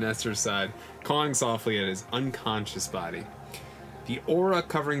flew to Nestor's side, clawing softly at his unconscious body. The aura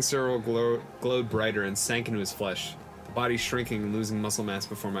covering Cyril glowed brighter and sank into his flesh, the body shrinking and losing muscle mass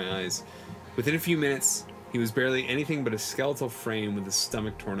before my eyes. Within a few minutes, he was barely anything but a skeletal frame with his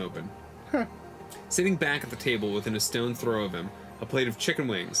stomach torn open. Sitting back at the table within a stone's throw of him, a plate of chicken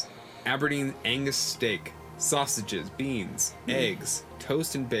wings, Aberdeen Angus steak, sausages, beans, eggs,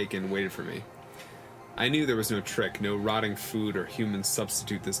 toast, and bacon waited for me. I knew there was no trick, no rotting food or human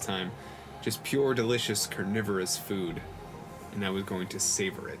substitute this time, just pure, delicious, carnivorous food, and I was going to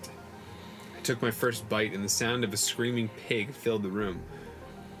savor it. I took my first bite, and the sound of a screaming pig filled the room.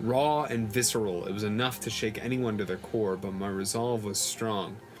 Raw and visceral, it was enough to shake anyone to their core, but my resolve was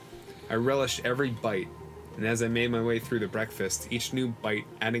strong. I relished every bite, and as I made my way through the breakfast, each new bite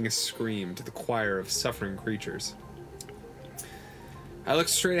adding a scream to the choir of suffering creatures. I looked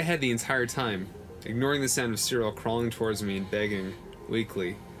straight ahead the entire time, ignoring the sound of Cyril crawling towards me and begging,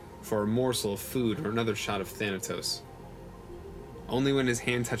 weakly, for a morsel of food or another shot of Thanatos. Only when his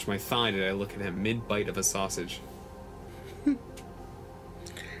hand touched my thigh did I look at him mid-bite of a sausage.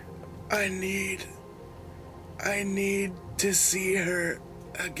 I need to see her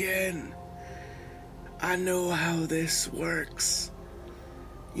again. I know how this works.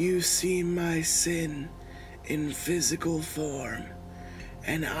 You see my sin in physical form,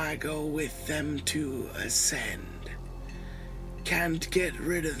 and I go with them to ascend. Can't get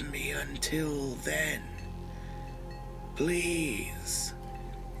rid of me until then. Please.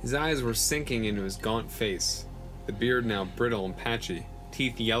 His eyes were sinking into his gaunt face, the beard now brittle and patchy,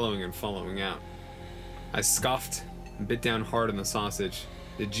 teeth yellowing and following out. I scoffed and bit down hard on the sausage,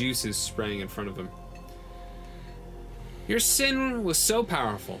 the juices spraying in front of him. Your sin was so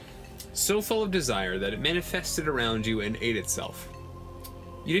powerful, so full of desire that it manifested around you and ate itself.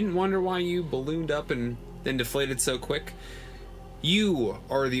 You didn't wonder why you ballooned up and then deflated so quick? You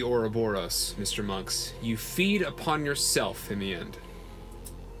are the Ouroboros, Mr. Monks. You feed upon yourself in the end.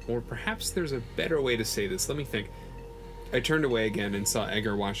 Or perhaps there's a better way to say this. Let me think. I turned away again and saw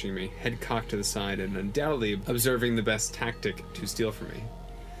Edgar watching me, head cocked to the side and undoubtedly observing the best tactic to steal from me.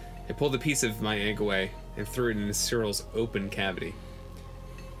 I pulled a piece of my egg away and threw it into Cyril's open cavity.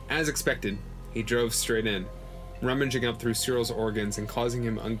 As expected, he drove straight in, rummaging up through Cyril's organs and causing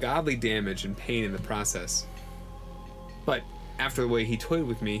him ungodly damage and pain in the process. But after the way he toyed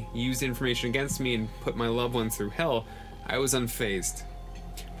with me, used information against me, and put my loved ones through hell, I was unfazed.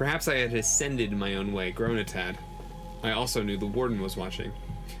 Perhaps I had ascended in my own way, grown a tad. I also knew the warden was watching.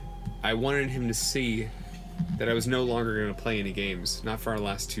 I wanted him to see that I was no longer going to play any games, not for our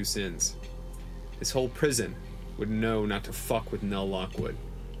last two sins. This whole prison would know not to fuck with Nell Lockwood.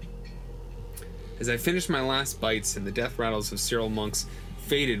 As I finished my last bites and the death rattles of Cyril Monks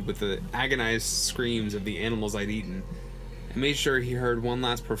faded with the agonized screams of the animals I'd eaten, I made sure he heard one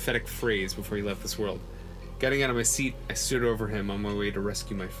last prophetic phrase before he left this world. Getting out of my seat, I stood over him on my way to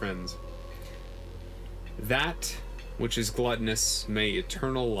rescue my friends. That which is gluttonous may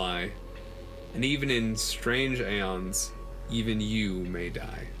eternal lie, and even in strange aeons, even you may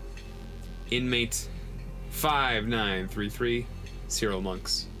die. Inmate 5933, Cyril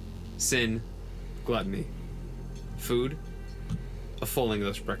Monks. Sin, gluttony. Food, a full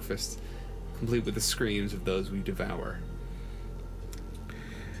English breakfast, complete with the screams of those we devour.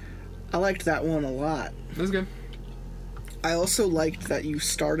 I liked that one a lot. That was good. I also liked that you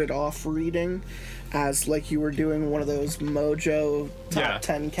started off reading as like you were doing one of those Mojo top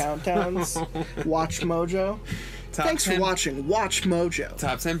 10 countdowns. Watch Mojo. Thanks for watching. Watch Mojo.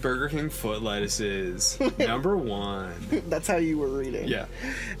 Top 10 Burger King foot lettuces. Number 1. That's how you were reading. Yeah.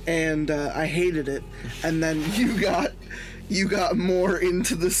 And I hated it. And then you got more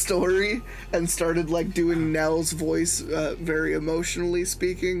into the story and started like doing Nell's voice very emotionally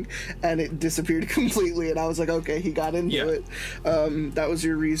speaking, and it disappeared completely, and I was like, okay, he got into it. That was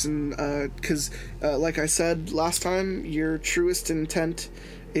your reason, because like I said last time, your truest intent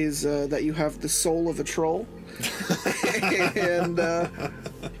is that you have the soul of a troll. And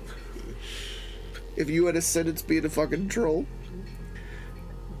if you had said it's being a fucking troll,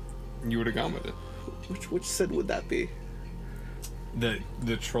 you would have gone with it. Which Sid would that be? The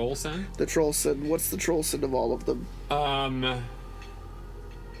troll Sid? The troll Sid. What's the troll Sid of all of them?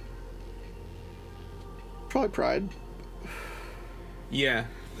 Probably pride. Yeah,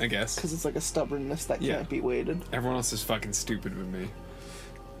 I guess. Because it's like a stubbornness that can't be weighted. Everyone else is fucking stupid with me.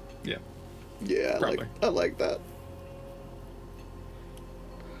 Yeah. Yeah, probably. I like that.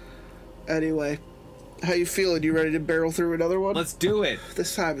 Anyway, how you feeling? You ready to barrel through another one? Let's do it.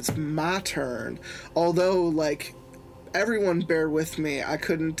 This time it's my turn. Although, like, everyone bear with me. I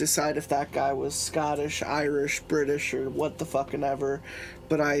couldn't decide if that guy was Scottish, Irish, British, or what the fucking ever.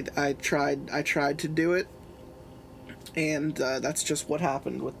 But I tried to do it. And that's just what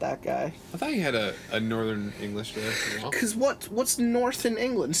happened with that guy. I thought you had a Northern English there as well. Because what's north in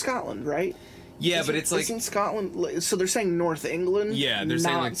England? Scotland, right? Yeah, but it's like... Isn't Scotland... So they're saying North England? Yeah, they're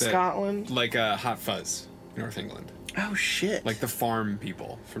saying like Scotland? Like Hot Fuzz, North England. Oh, shit. Like the farm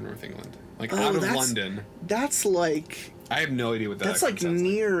people from North England. Like out of London. That's like... I have no idea what that That's like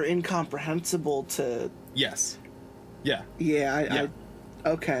near incomprehensible to... Yes. Yeah. Yeah,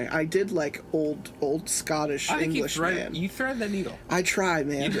 okay, I did like old Scottish English, man. You thread that needle. I try,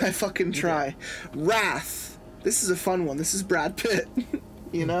 man. I fucking try. Wrath. This is a fun one. This is Brad Pitt.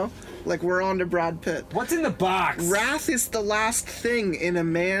 You know? Like, we're on to Brad Pitt. What's in the box? Wrath is the last thing in a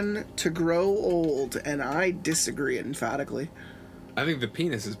man to grow old, and I disagree emphatically. I think the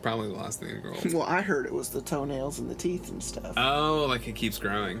penis is probably the last thing to grow old. Well, I heard it was the toenails and the teeth and stuff. Oh, like it keeps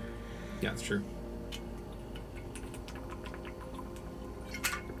growing. Yeah, that's true.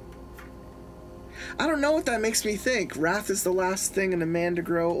 I don't know what that makes me think. Wrath is the last thing in a man to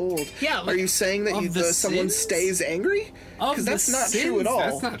grow old. Yeah, like, are you saying that someone stays angry? Because that's not true at all.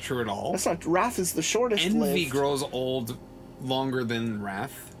 That's not true at all. That's not. Wrath is the shortest lived. Envy grows old longer than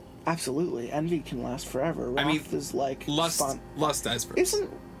wrath. Absolutely, envy can last forever. Wrath is like lust dies first. Isn't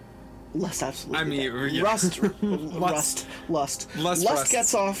lust absolutely? I mean, yeah. Lust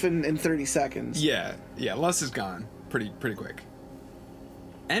gets off in 30 seconds. Yeah, lust is gone pretty quick.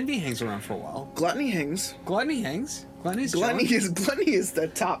 Envy hangs around for a while. Gluttony hangs. Gluttony is Gluttony is the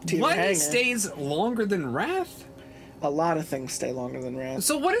top tier. Gluttony stays longer than wrath. A lot of things stay longer than wrath.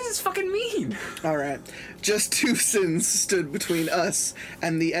 So what does this fucking mean? All right, just 2 sins stood between us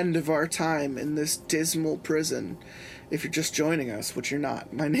and the end of our time in this dismal prison. If you're just joining us, which you're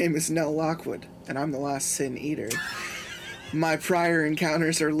not, my name is Nell Lockwood, and I'm the last Sin Eater. My prior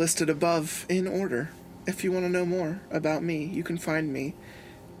encounters are listed above in order. If you want to know more about me, you can find me.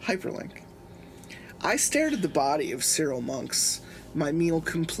 Hyperlink. I stared at the body of Cyril Monks, my meal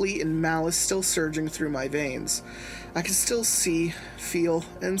complete and malice still surging through my veins. I could still see, feel,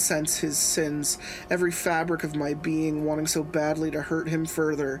 and sense his sins, every fabric of my being wanting so badly to hurt him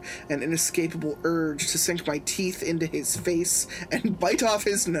further, an inescapable urge to sink my teeth into his face and bite off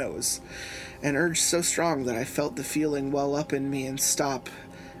his nose. An urge so strong that I felt the feeling well up in me and stop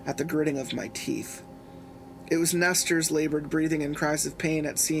at the gritting of my teeth. It was Nestor's labored breathing and cries of pain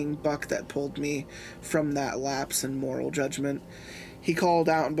at seeing Buck that pulled me from that lapse in moral judgment. He called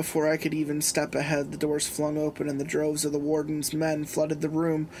out, and before I could even step ahead, the doors flung open and the droves of the warden's men flooded the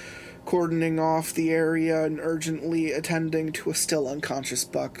room, cordoning off the area and urgently attending to a still unconscious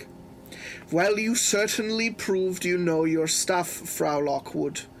Buck. "Well, you certainly proved you know your stuff, Frau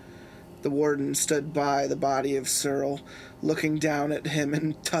Lockwood." The warden stood by the body of Cyril, looking down at him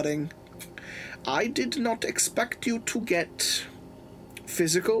and tutting. "I did not expect you to get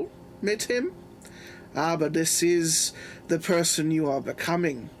physical with him. But this is the person you are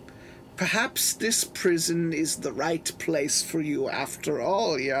becoming. Perhaps this prison is the right place for you after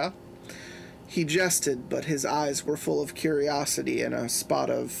all, yeah?" He jested, but his eyes were full of curiosity and a spot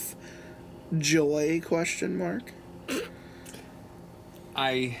of joy, ?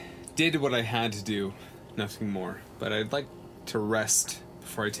 I did what I had to do, nothing more. But I'd like to rest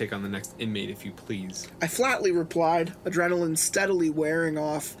before I take on the next inmate, if you please. I flatly replied, adrenaline steadily wearing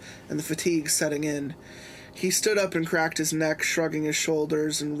off and the fatigue setting in. He stood up and cracked his neck, shrugging his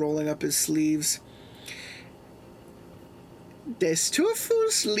shoulders and rolling up his sleeves. "Des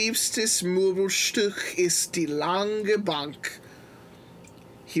Teufels liebstes Möbelstück ist die lange Bank,"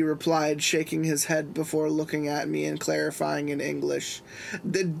 he replied, shaking his head before looking at me and clarifying in English.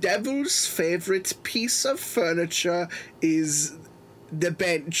 "The devil's favorite piece of furniture is the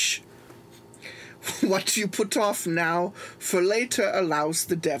bench. What you put off now for later allows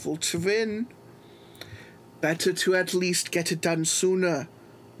the devil to win. Better to at least get it done sooner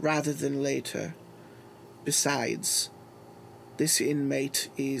rather than later. Besides, this inmate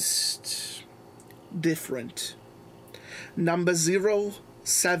is different. Number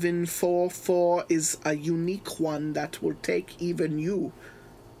 0744 is a unique one that will take even you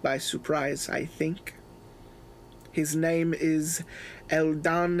by surprise, I think. His name is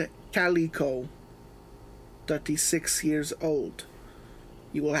Eldan Calico, 36 years old.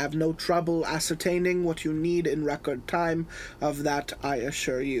 You will have no trouble ascertaining what you need in record time, of that I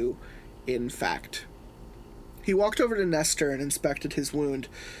assure you, in fact." He walked over to Nestor and inspected his wound.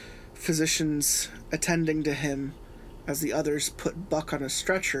 Physicians attending to him as the others put Buck on a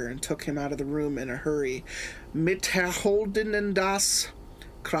stretcher and took him out of the room in a hurry. Mit Herholden and das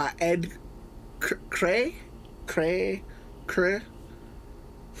Kray?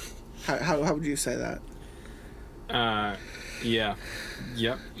 How would you say that? Yeah.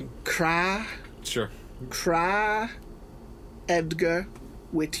 Yep. Sure. Edgar,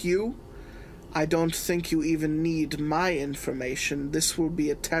 with you. I don't think you even need my information. This will be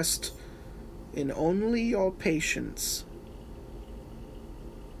a test in only your patience.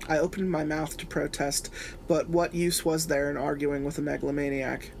 I opened my mouth to protest, but what use was there in arguing with a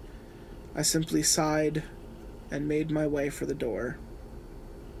megalomaniac? I simply sighed and made my way for the door.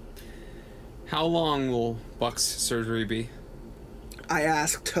 How long will Buck's surgery be? I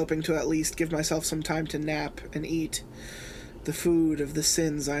asked, hoping to at least give myself some time to nap and eat. The food of the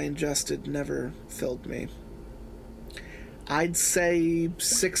sins I ingested never filled me. I'd say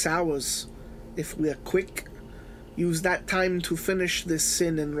 6 hours, if we're quick. Use that time to finish this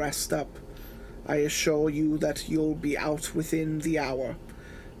sin and rest up. I assure you that you'll be out within the hour.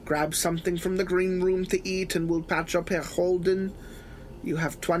 Grab something from the green room to eat and we'll patch up Herr Holden. You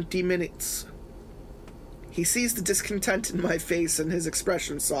have 20 minutes. He sees the discontent in my face and his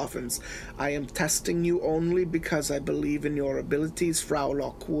expression softens. I am testing you only because I believe in your abilities, Frau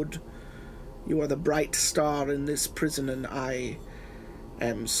Lockwood. You are the bright star in this prison and I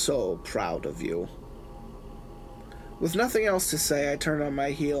am so proud of you. With nothing else to say, I turned on my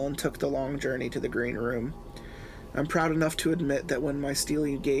heel and took the long journey to the green room. I'm proud enough to admit that when my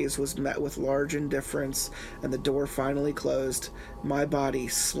steely gaze was met with large indifference and the door finally closed, my body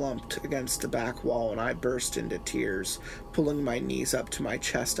slumped against the back wall and I burst into tears, pulling my knees up to my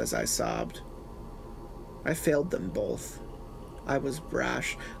chest as I sobbed. I failed them both. I was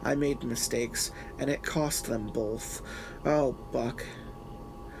brash, I made mistakes, and it cost them both. Oh, Buck.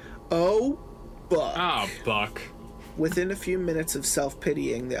 Oh, Buck. Ah, Buck. Within a few minutes of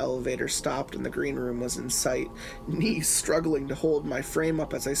self-pitying, the elevator stopped and the green room was in sight, knees struggling to hold my frame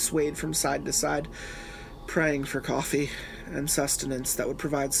up as I swayed from side to side, praying for coffee and sustenance that would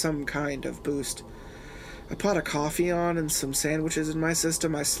provide some kind of boost. A pot of coffee on and some sandwiches in my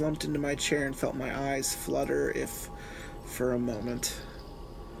system, I slumped into my chair and felt my eyes flutter, if for a moment.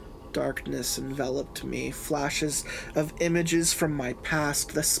 Darkness enveloped me, flashes of images from my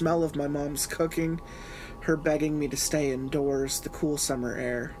past, the smell of my mom's cooking, her begging me to stay indoors, the cool summer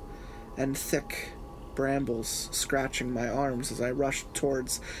air, and thick brambles scratching my arms as I rushed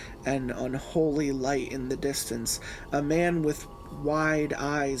towards an unholy light in the distance, a man with wide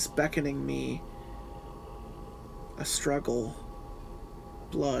eyes beckoning me. A struggle,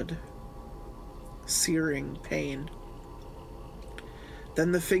 blood, searing pain.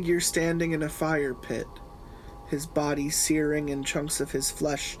 Then the figure standing in a fire pit, his body searing and chunks of his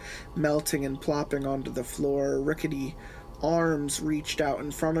flesh melting and plopping onto the floor. Rickety arms reached out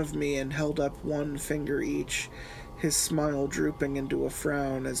in front of me and held up one finger each, his smile drooping into a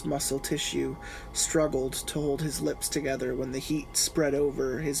frown as muscle tissue struggled to hold his lips together when the heat spread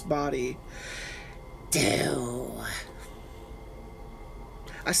over his body. Do.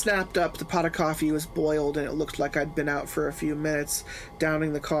 I snapped up. The pot of coffee was boiled, and it looked like I'd been out for a few minutes.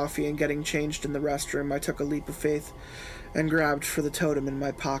 Downing the coffee and getting changed in the restroom, I took a leap of faith and grabbed for the totem in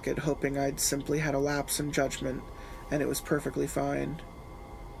my pocket, hoping I'd simply had a lapse in judgment, and it was perfectly fine.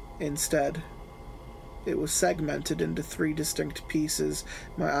 Instead, it was segmented into 3 distinct pieces,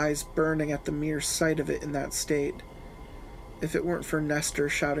 my eyes burning at the mere sight of it in that state. If it weren't for Nestor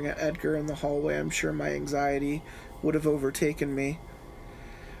shouting at Edgar in the hallway, I'm sure my anxiety would have overtaken me.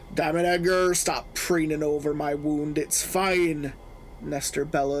 "Damn it, Edgar, stop preening over my wound, it's fine," Nestor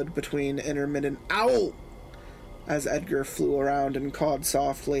bellowed between intermittent "ow!" as Edgar flew around and cawed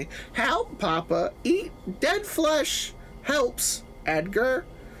softly. "Help, Papa! Eat dead flesh! Helps, Edgar!"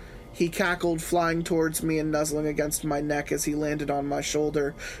 He cackled, flying towards me and nuzzling against my neck as he landed on my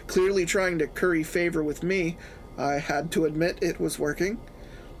shoulder, clearly trying to curry favor with me. I had to admit it was working.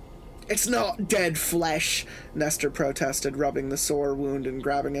 "It's not dead flesh," Nestor protested, rubbing the sore wound and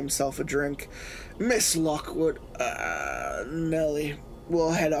grabbing himself a drink. "Miss Lockwood, Nellie,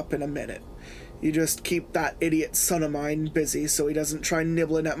 we'll head up in a minute. You just keep that idiot son of mine busy so he doesn't try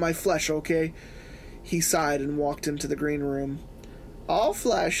nibbling at my flesh, okay?" He sighed and walked into the green room. "All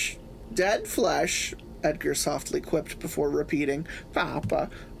flesh, dead flesh," Edgar softly quipped before repeating, "Papa,"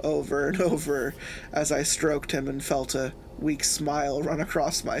 over and over as I stroked him and felt a weak smile run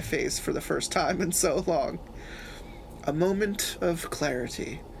across my face for the first time in so long. A moment of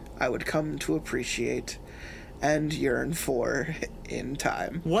clarity I would come to appreciate and yearn for in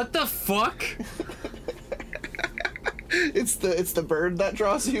time. What the fuck? It's the bird that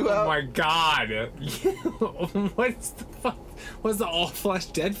draws you Oh out. my god. What's the fuck? What's the all flesh,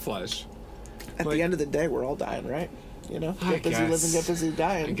 dead flesh? At the end of the day, we're all dying, right? You know, I get busy guess. living, get busy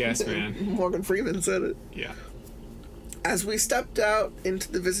dying. I guess, man. Morgan Freeman said it. Yeah. As we stepped out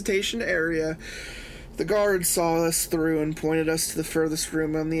into the visitation area, the guard saw us through and pointed us to the furthest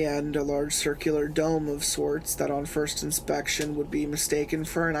room on the end, a large circular dome of sorts that on first inspection would be mistaken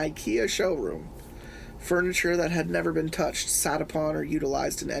for an IKEA showroom. Furniture that had never been touched, sat upon, or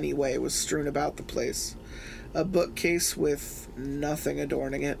utilized in any way was strewn about the place. A bookcase with nothing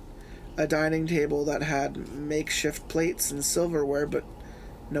adorning it. A dining table that had makeshift plates and silverware, but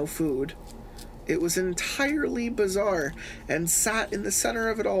no food. It was entirely bizarre, and sat in the center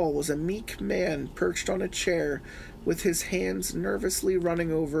of it all was a meek man perched on a chair, with his hands nervously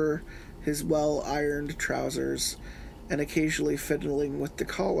running over his well-ironed trousers, and occasionally fiddling with the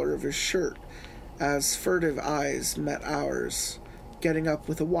collar of his shirt, as furtive eyes met ours, getting up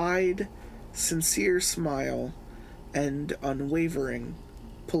with a wide, sincere smile and unwavering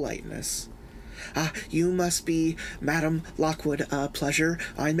politeness. You must be Madam Lockwood. Pleasure.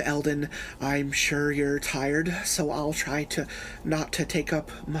 I'm Eldon. I'm sure you're tired, so I'll try not to take up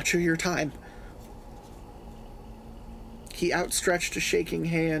much of your time. He outstretched a shaking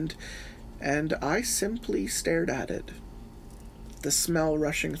hand, and I simply stared at it. The smell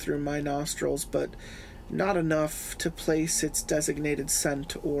rushing through my nostrils, but not enough to place its designated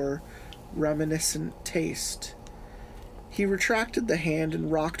scent or reminiscent taste. He retracted the hand and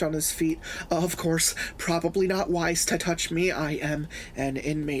rocked on his feet. Of course, probably not wise to touch me. I am an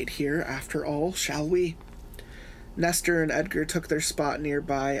inmate here, after all, shall we? Nestor and Edgar took their spot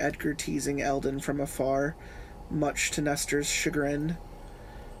nearby, Edgar teasing Eldon from afar, much to Nestor's chagrin.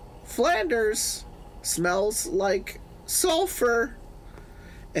 Flanders smells like sulfur.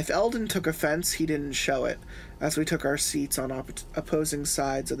 If Eldon took offense, he didn't show it. As we took our seats on opposing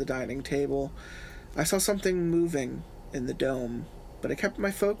sides of the dining table, I saw something moving in the dome, but I kept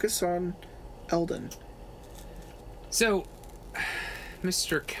my focus on Eldon. So,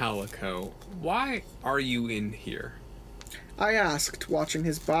 Mr. Calico, why are you in here? I asked, watching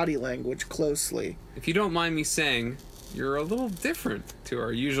his body language closely. If you don't mind me saying, you're a little different to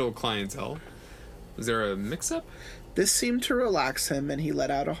our usual clientele. Was there a mix-up? This seemed to relax him, and he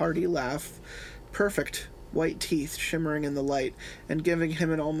let out a hearty laugh, perfect white teeth shimmering in the light, and giving him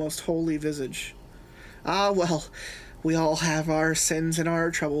an almost holy visage. Ah, well, we all have our sins and our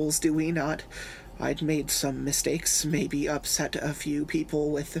troubles, do we not? I'd made some mistakes, maybe upset a few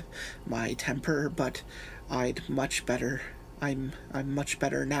people with my temper, but I'm much better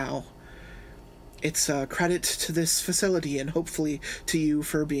now. It's a credit to this facility and hopefully to you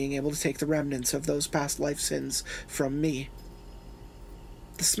for being able to take the remnants of those past life sins from me.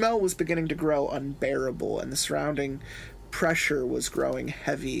 The smell was beginning to grow unbearable, and the surrounding pressure was growing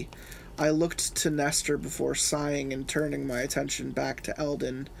heavy. I looked to Nestor before sighing and turning my attention back to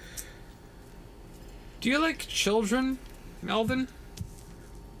Eldon. Do you like children, Eldon?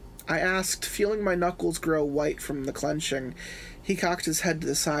 I asked, feeling my knuckles grow white from the clenching. He cocked his head to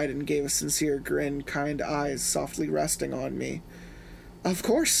the side and gave a sincere grin, kind eyes softly resting on me. Of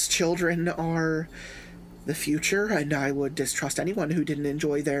course, children are the future, and I would distrust anyone who didn't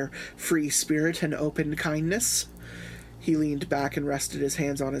enjoy their free spirit and open kindness. He leaned back and rested his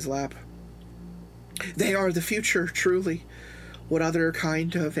hands on his lap. They are the future, truly. What other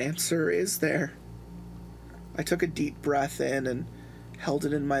kind of answer is there? I took a deep breath in and held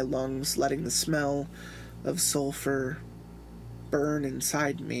it in my lungs, letting the smell of sulfur burn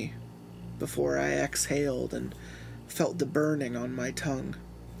inside me before I exhaled and felt the burning on my tongue.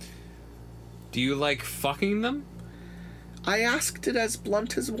 Do you like fucking them? I asked it as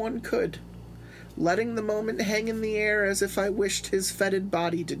blunt as one could, letting the moment hang in the air as if I wished his fetid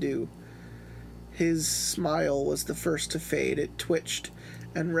body to do. His smile was the first to fade. It twitched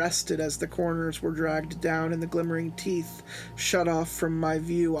and rested as the corners were dragged down and the glimmering teeth shut off from my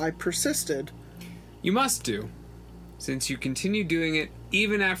view. I persisted. You must do, since you continue doing it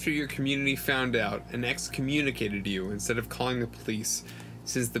even after your community found out and excommunicated you instead of calling the police,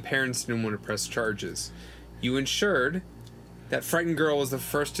 since the parents didn't want to press charges. You ensured that frightened girl was the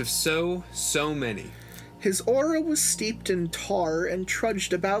first of so many. His aura was steeped in tar and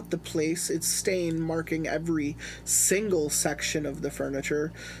trudged about the place, its stain marking every single section of the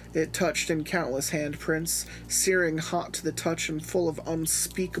furniture. It touched in countless handprints, searing hot to the touch and full of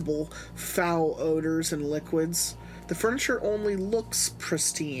unspeakable foul odors and liquids. The furniture only looks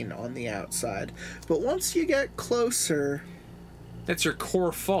pristine on the outside, but once you get closer... That's your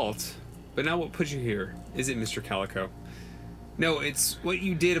core fault. But now what put you here? Is it, Mr. Calico? No, it's what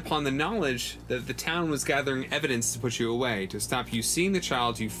you did upon the knowledge that the town was gathering evidence to put you away, to stop you seeing the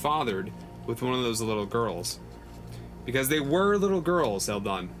child you fathered with one of those little girls. Because they were little girls,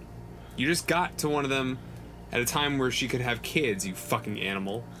 Eldon. You just got to one of them at a time where she could have kids, you fucking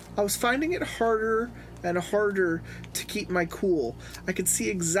animal. I was finding it harder and harder to keep my cool. I could see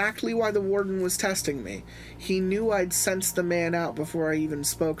exactly why the warden was testing me. He knew I'd sensed the man out before I even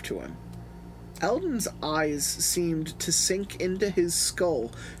spoke to him. Eldon's eyes seemed to sink into his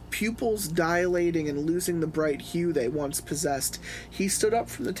skull, pupils dilating and losing the bright hue they once possessed. He stood up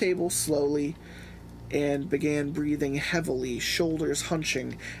from the table slowly and began breathing heavily, shoulders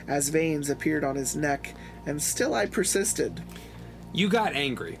hunching as veins appeared on his neck, and still I persisted. You got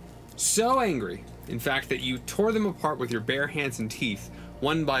angry. So angry, in fact, that you tore them apart with your bare hands and teeth,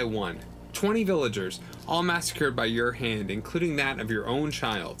 one by one. 20 villagers, all massacred by your hand, including that of your own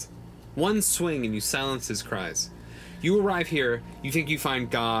child. One swing and you silence his cries. You arrive here, you think you find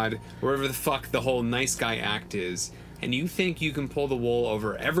God, wherever the fuck the whole nice guy act is, and you think you can pull the wool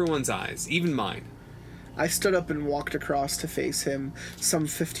over everyone's eyes, even mine. I stood up and walked across to face him, some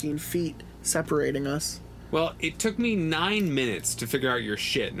 15 feet separating us. Well, it took me 9 minutes to figure out your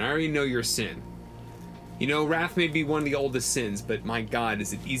shit, and I already know your sin. You know, wrath may be one of the oldest sins, but my God,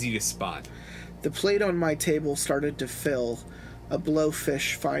 is it easy to spot. The plate on my table started to fill, a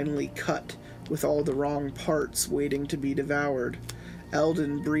blowfish finely cut, with all the wrong parts waiting to be devoured.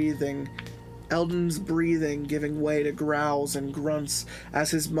 Eldon's breathing giving way to growls and grunts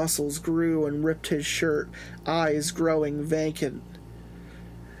as his muscles grew and ripped his shirt, eyes growing vacant.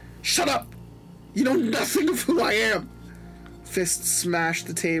 "Shut up! You know nothing of who I am!" Fists smashed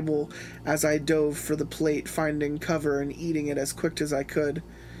the table as I dove for the plate, finding cover and eating it as quick as I could.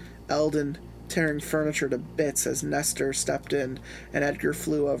 Eldon tearing furniture to bits as Nestor stepped in, and Edgar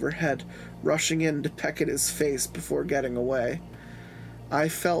flew overhead, rushing in to peck at his face before getting away. I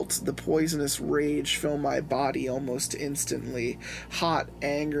felt the poisonous rage fill my body almost instantly. Hot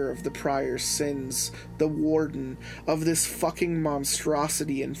anger of the prior sins, the warden, of this fucking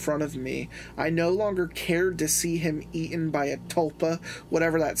monstrosity in front of me. I no longer cared to see him eaten by a tulpa,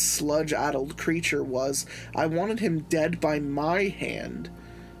 whatever that sludge-addled creature was. I wanted him dead by my hand.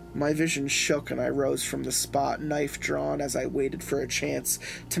 My vision shook and I rose from the spot, knife drawn, as I waited for a chance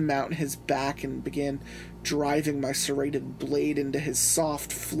to mount his back and began driving my serrated blade into his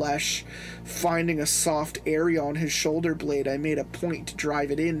soft flesh. Finding a soft area on his shoulder blade, I made a point to drive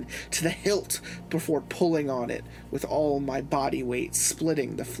it in to the hilt before pulling on it with all my body weight,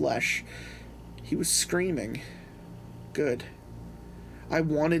 splitting the flesh. He was screaming. Good. I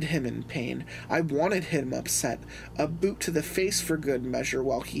wanted him in pain. I wanted him upset. A boot to the face for good measure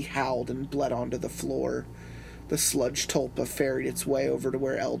while he howled and bled onto the floor. The sludge tulpa ferried its way over to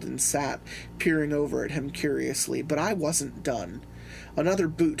where Eldon sat, peering over at him curiously, but I wasn't done. Another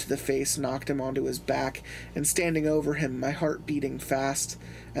boot to the face knocked him onto his back, and standing over him, my heart beating fast,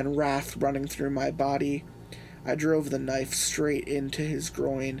 and wrath running through my body, I drove the knife straight into his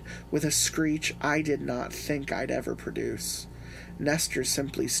groin with a screech I did not think I'd ever produce. Nestor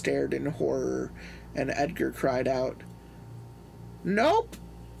simply stared in horror, and Edgar cried out, "Nope!"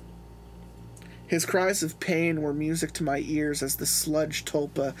 His cries of pain were music to my ears as the sludge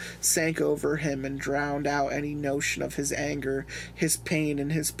tulpa sank over him and drowned out any notion of his anger, his pain,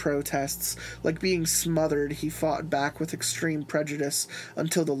 and his protests. Like being smothered, he fought back with extreme prejudice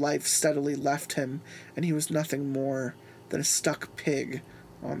until the life steadily left him, and he was nothing more than a stuck pig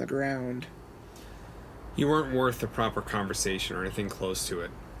on the ground. You weren't worth a proper conversation or anything close to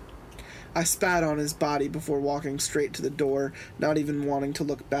it. I spat on his body before walking straight to the door, not even wanting to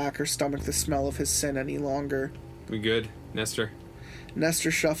look back or stomach the smell of his sin any longer. We good, Nestor?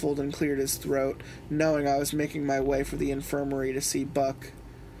 Nestor shuffled and cleared his throat, knowing I was making my way for the infirmary to see Buck.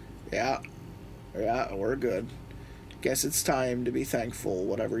 Yeah, we're good. Guess it's time to be thankful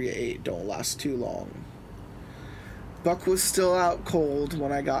whatever you ate don't last too long. Buck was still out cold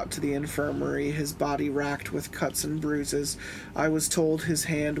when I got to the infirmary, his body racked with cuts and bruises. I was told his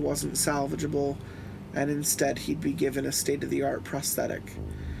hand wasn't salvageable, and instead he'd be given a state-of-the-art prosthetic.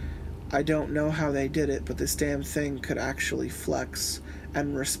 I don't know how they did it, but this damn thing could actually flex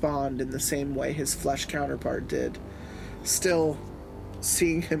and respond in the same way his flesh counterpart did. Still,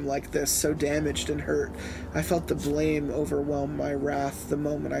 seeing him like this, so damaged and hurt, I felt the blame overwhelm my wrath the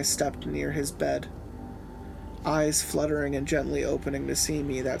moment I stepped near his bed. Eyes fluttering and gently opening to see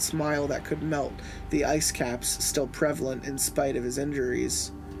me, that smile that could melt the ice caps still prevalent in spite of his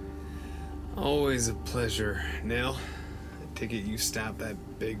injuries. Always a pleasure, Nell. I take it you stabbed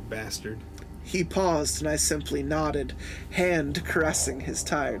that big bastard. He paused and I simply nodded, hand caressing his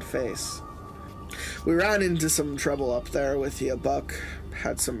tired face. We ran into some trouble up there with you, Buck.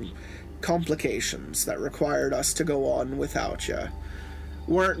 Had some complications that required us to go on without you.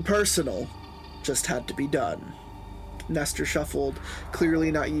 Weren't personal, just had to be done. Nestor shuffled,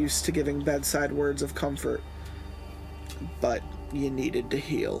 clearly not used to giving bedside words of comfort. But you needed to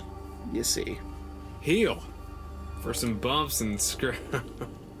heal, you see. Heal? For some bumps and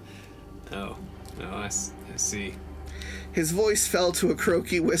Oh, I see. His voice fell to a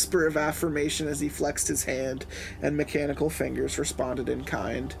croaky whisper of affirmation as he flexed his hand, and mechanical fingers responded in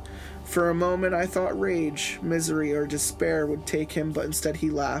kind. For a moment I thought rage, misery, or despair would take him, but instead he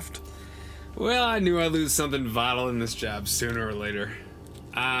laughed. Well, I knew I'd lose something vital in this job sooner or later.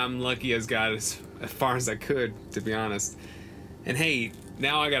 I'm lucky I got as far as I could, to be honest. And hey,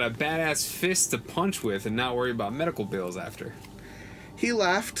 now I got a badass fist to punch with and not worry about medical bills after. He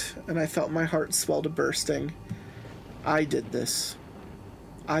laughed, and I felt my heart swell to bursting. I did this.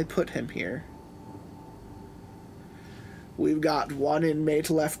 I put him here. We've got one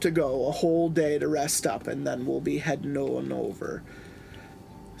inmate left to go, a whole day to rest up, and then we'll be heading on over.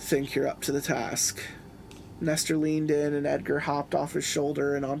 Think you're up to the task. Nestor leaned in, and Edgar hopped off his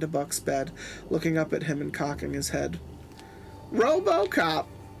shoulder and onto Buck's bed, looking up at him and cocking his head. RoboCop.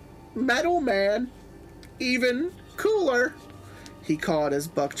 Metal Man. Even cooler. He cawed as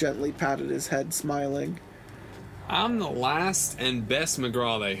Buck gently patted his head, smiling. I'm the last and best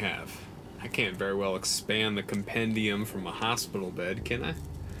McGraw they have. I can't very well expand the compendium from a hospital bed, can I?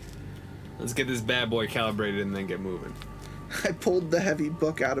 Let's get this bad boy calibrated and then get moving. I pulled the heavy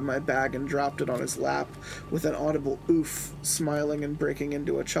book out of my bag and dropped it on his lap with an audible oof, smiling and breaking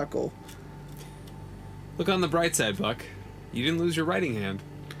into a chuckle. Look on the bright side, Buck. You didn't lose your writing hand.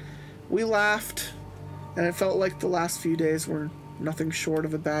 We laughed, and it felt like the last few days were nothing short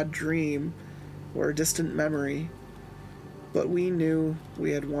of a bad dream or a distant memory. But we knew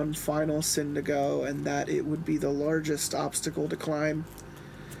we had one final sin to go, and that it would be the largest obstacle to climb.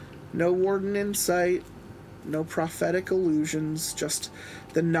 No warden in sight, no prophetic illusions, just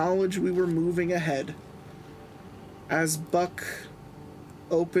the knowledge we were moving ahead. As Buck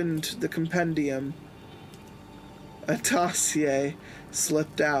opened the compendium, a dossier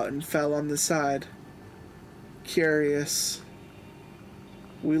slipped out and fell on the side. Curious,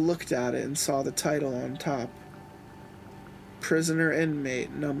 we looked at it and saw the title on top. Prisoner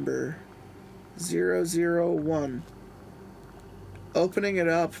inmate number 001. Opening it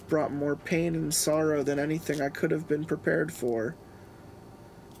up brought more pain and sorrow than anything I could have been prepared for.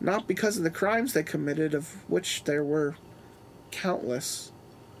 Not because of the crimes they committed, of which there were countless.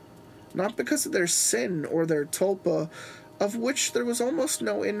 Not because of their sin or their tulpa, of which there was almost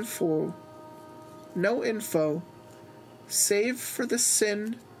no info, save for the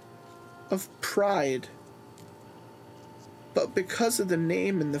sin of pride. But because of the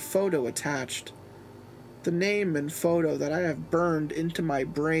name and the photo attached. The name and photo that I have burned into my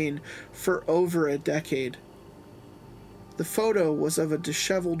brain for over a decade. The photo was of a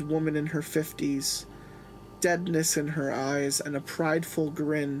disheveled woman in her 50s, deadness in her eyes and a prideful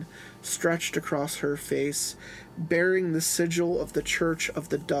grin stretched across her face, bearing the sigil of the Church of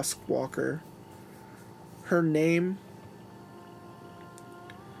the Duskwalker. Her name?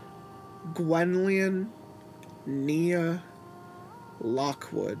 Gwenllian Nia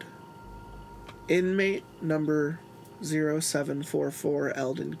Lockwood. Inmate number 0744,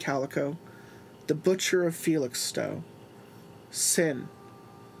 Eldon Calico. The Butcher of Felixstowe. Sin.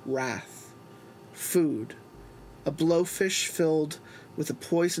 Wrath. Food. A blowfish filled with a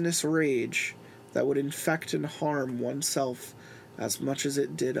poisonous rage that would infect and harm oneself as much as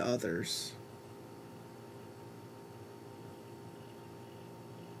it did others.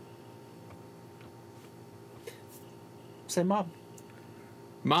 Say Mom.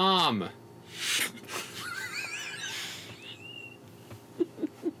 Mom!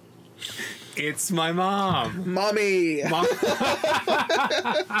 It's my mom. Mommy! Mom.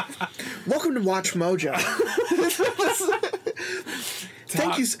 Welcome to Watch Mojo.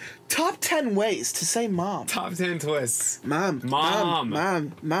 Thank you. Top 10 ways to say mom. Top 10 twists. Mom. Mom.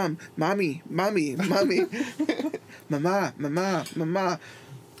 Mom. Mommy. Mommy. Mama.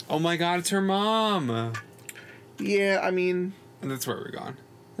 Oh my god, it's her mom. Yeah, I mean... That's where we're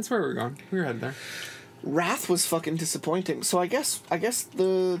going. We were heading there. Wrath was fucking disappointing. So I guess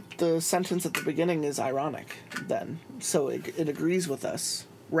the sentence at the beginning is ironic then. So it agrees with us.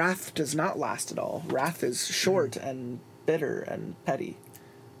 Wrath does not last at all. Wrath is short and bitter and petty.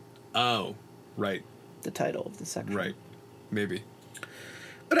 Oh, right. The title of the section. Right. Maybe.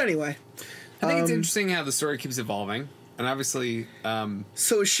 But anyway. I think it's interesting how the story keeps evolving. And obviously,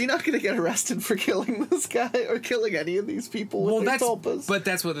 So is she not going to get arrested for killing this guy or killing any of these people with their tulpas? But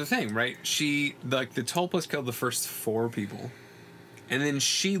that's what the thing, right? She, like, the tulpas killed the first 4 people. And then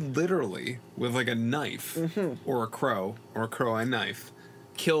she literally, with like a knife or a crow and knife,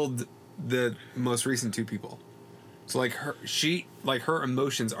 killed the most recent 2 people. So like her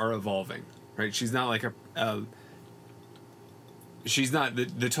emotions are evolving, right? She's not like she's not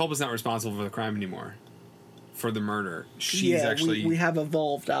the tulpa's not responsible for the crime anymore, for the murder. She's actually we have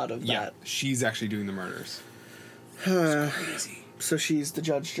evolved out of that. She's actually doing the murders. It's crazy. So she's the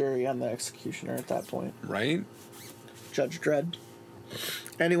judge, jury, and the executioner at that point, right? Judge Dredd.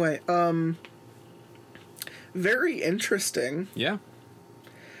 Anyway, very interesting. Yeah.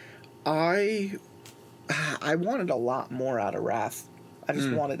 I wanted a lot more out of Wrath. I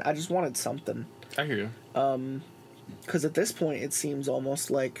just wanted something. I hear you. Because at this point, it seems almost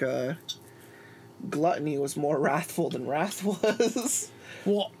like Gluttony was more wrathful than Wrath was.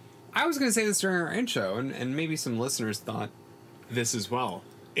 Well, I was going to say this during our intro, and maybe some listeners thought this as well.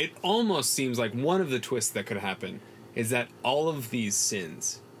 It almost seems like one of the twists that could happen is that all of these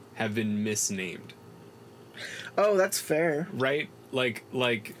sins have been misnamed. Oh, that's fair. Right? Like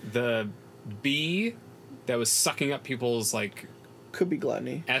the bee that was sucking up people's, like... Could be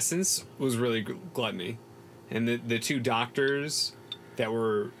Gluttony. Essence was really Gluttony. And the 2 doctors that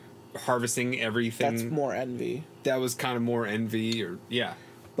were harvesting everything... That's more envy. That was kind of more envy, or... Yeah.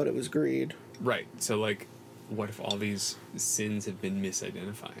 But it was greed. Right. So, like, what if all these sins have been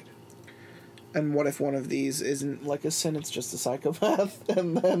misidentified? And what if one of these isn't like a sin, it's just a psychopath,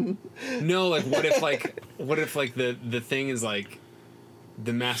 and then... No, like, what if the thing is, like,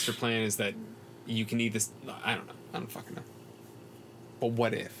 the master plan is that you can eat this... I don't know. I don't fucking know. But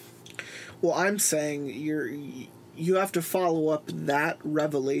what if? Well, I'm saying you have to follow up that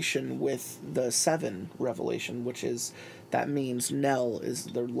revelation with the 7 revelation, which is that means Nell is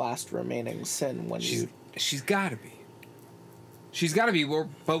the last remaining sin when She's gotta be. She's got to be,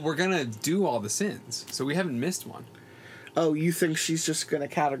 but we're going to do all the sins, so we haven't missed one. Oh, you think she's just going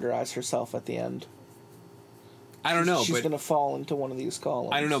to categorize herself at the end? I don't know. She's going to fall into one of these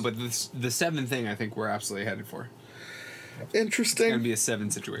columns. I don't know, but the 7 thing I think we're absolutely headed for. Interesting. It's going to be a 7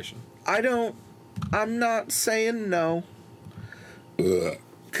 situation. I'm not saying no.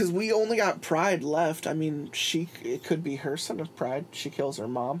 Because we only got Pride left. I mean, it could be her son of Pride. She kills her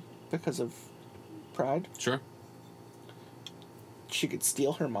mom because of Pride. Sure. She could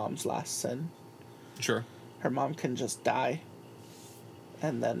steal her mom's last sin. Sure. Her mom can just die.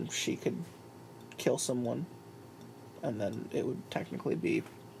 And then she could kill someone. And then it would technically be...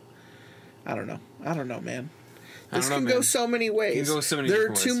 I don't know, man. This can go so many ways. It can go so many There are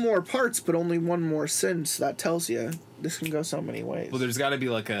different 2 ways. more parts, but only 1 more sin, so that tells you this can go so many ways. Well, there's got to be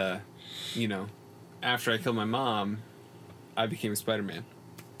like a, after I killed my mom, I became Spider-Man.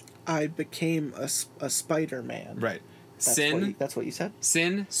 I became a Spider-Man. Right. That's what you said?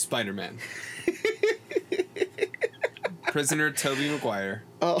 Sin, Spider-Man. Prisoner Tobey Maguire.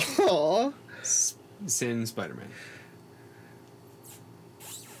 Oh. Sin, Spider-Man.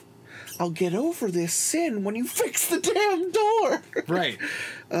 I'll get over this sin when you fix the damn door. Right.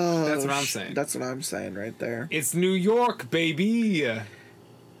 That's what I'm saying. That's what I'm saying right there. It's New York, baby.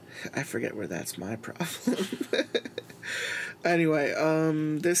 I forget where that's my problem. Anyway,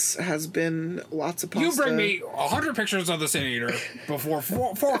 this has been lots of pasta. You bring me 100 pictures of the Sin Eater before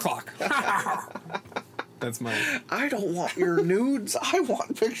 4 o'clock. That's my... I don't want your nudes. I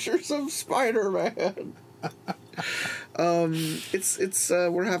want pictures of Spider-Man.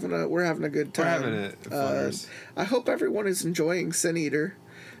 We're having a good time. We're having it fun. I hope everyone is enjoying Sin Eater.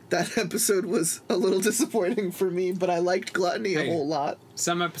 That episode was a little disappointing for me, but I liked Gluttony a whole lot.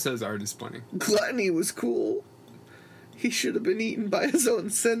 Some episodes are disappointing. Gluttony was cool. He should have been eaten by his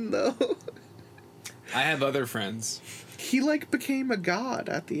own sin, though. I have other friends. He, became a god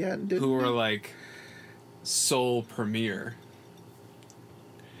at the end, didn't who he? were, soul premier.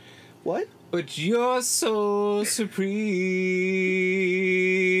 What? But you're so supreme.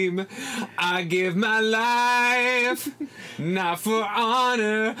 I give my life, not for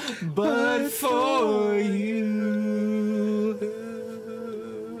honor, but for you.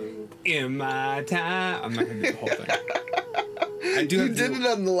 In my time. I'm not going to do the whole thing. I do. You did it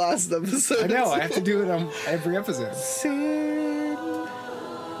on the last episode. I know. I have to do it on every episode. Sin.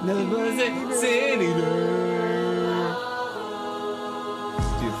 Never was it Sin Eater.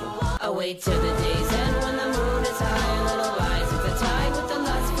 Away to the day's end when the moon is high, a little rise with the tide with the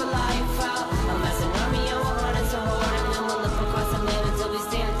lust for life out. A massive army of a heart is a horde, and then we'll look across the land until we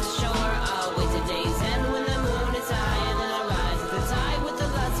stand at the shore. Away to day's end when the moon is high, a little rise with the tide with the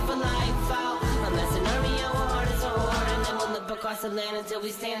lust for life out. A massive army of a heart is a horde, and across the land until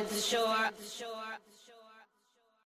we stand at the shore.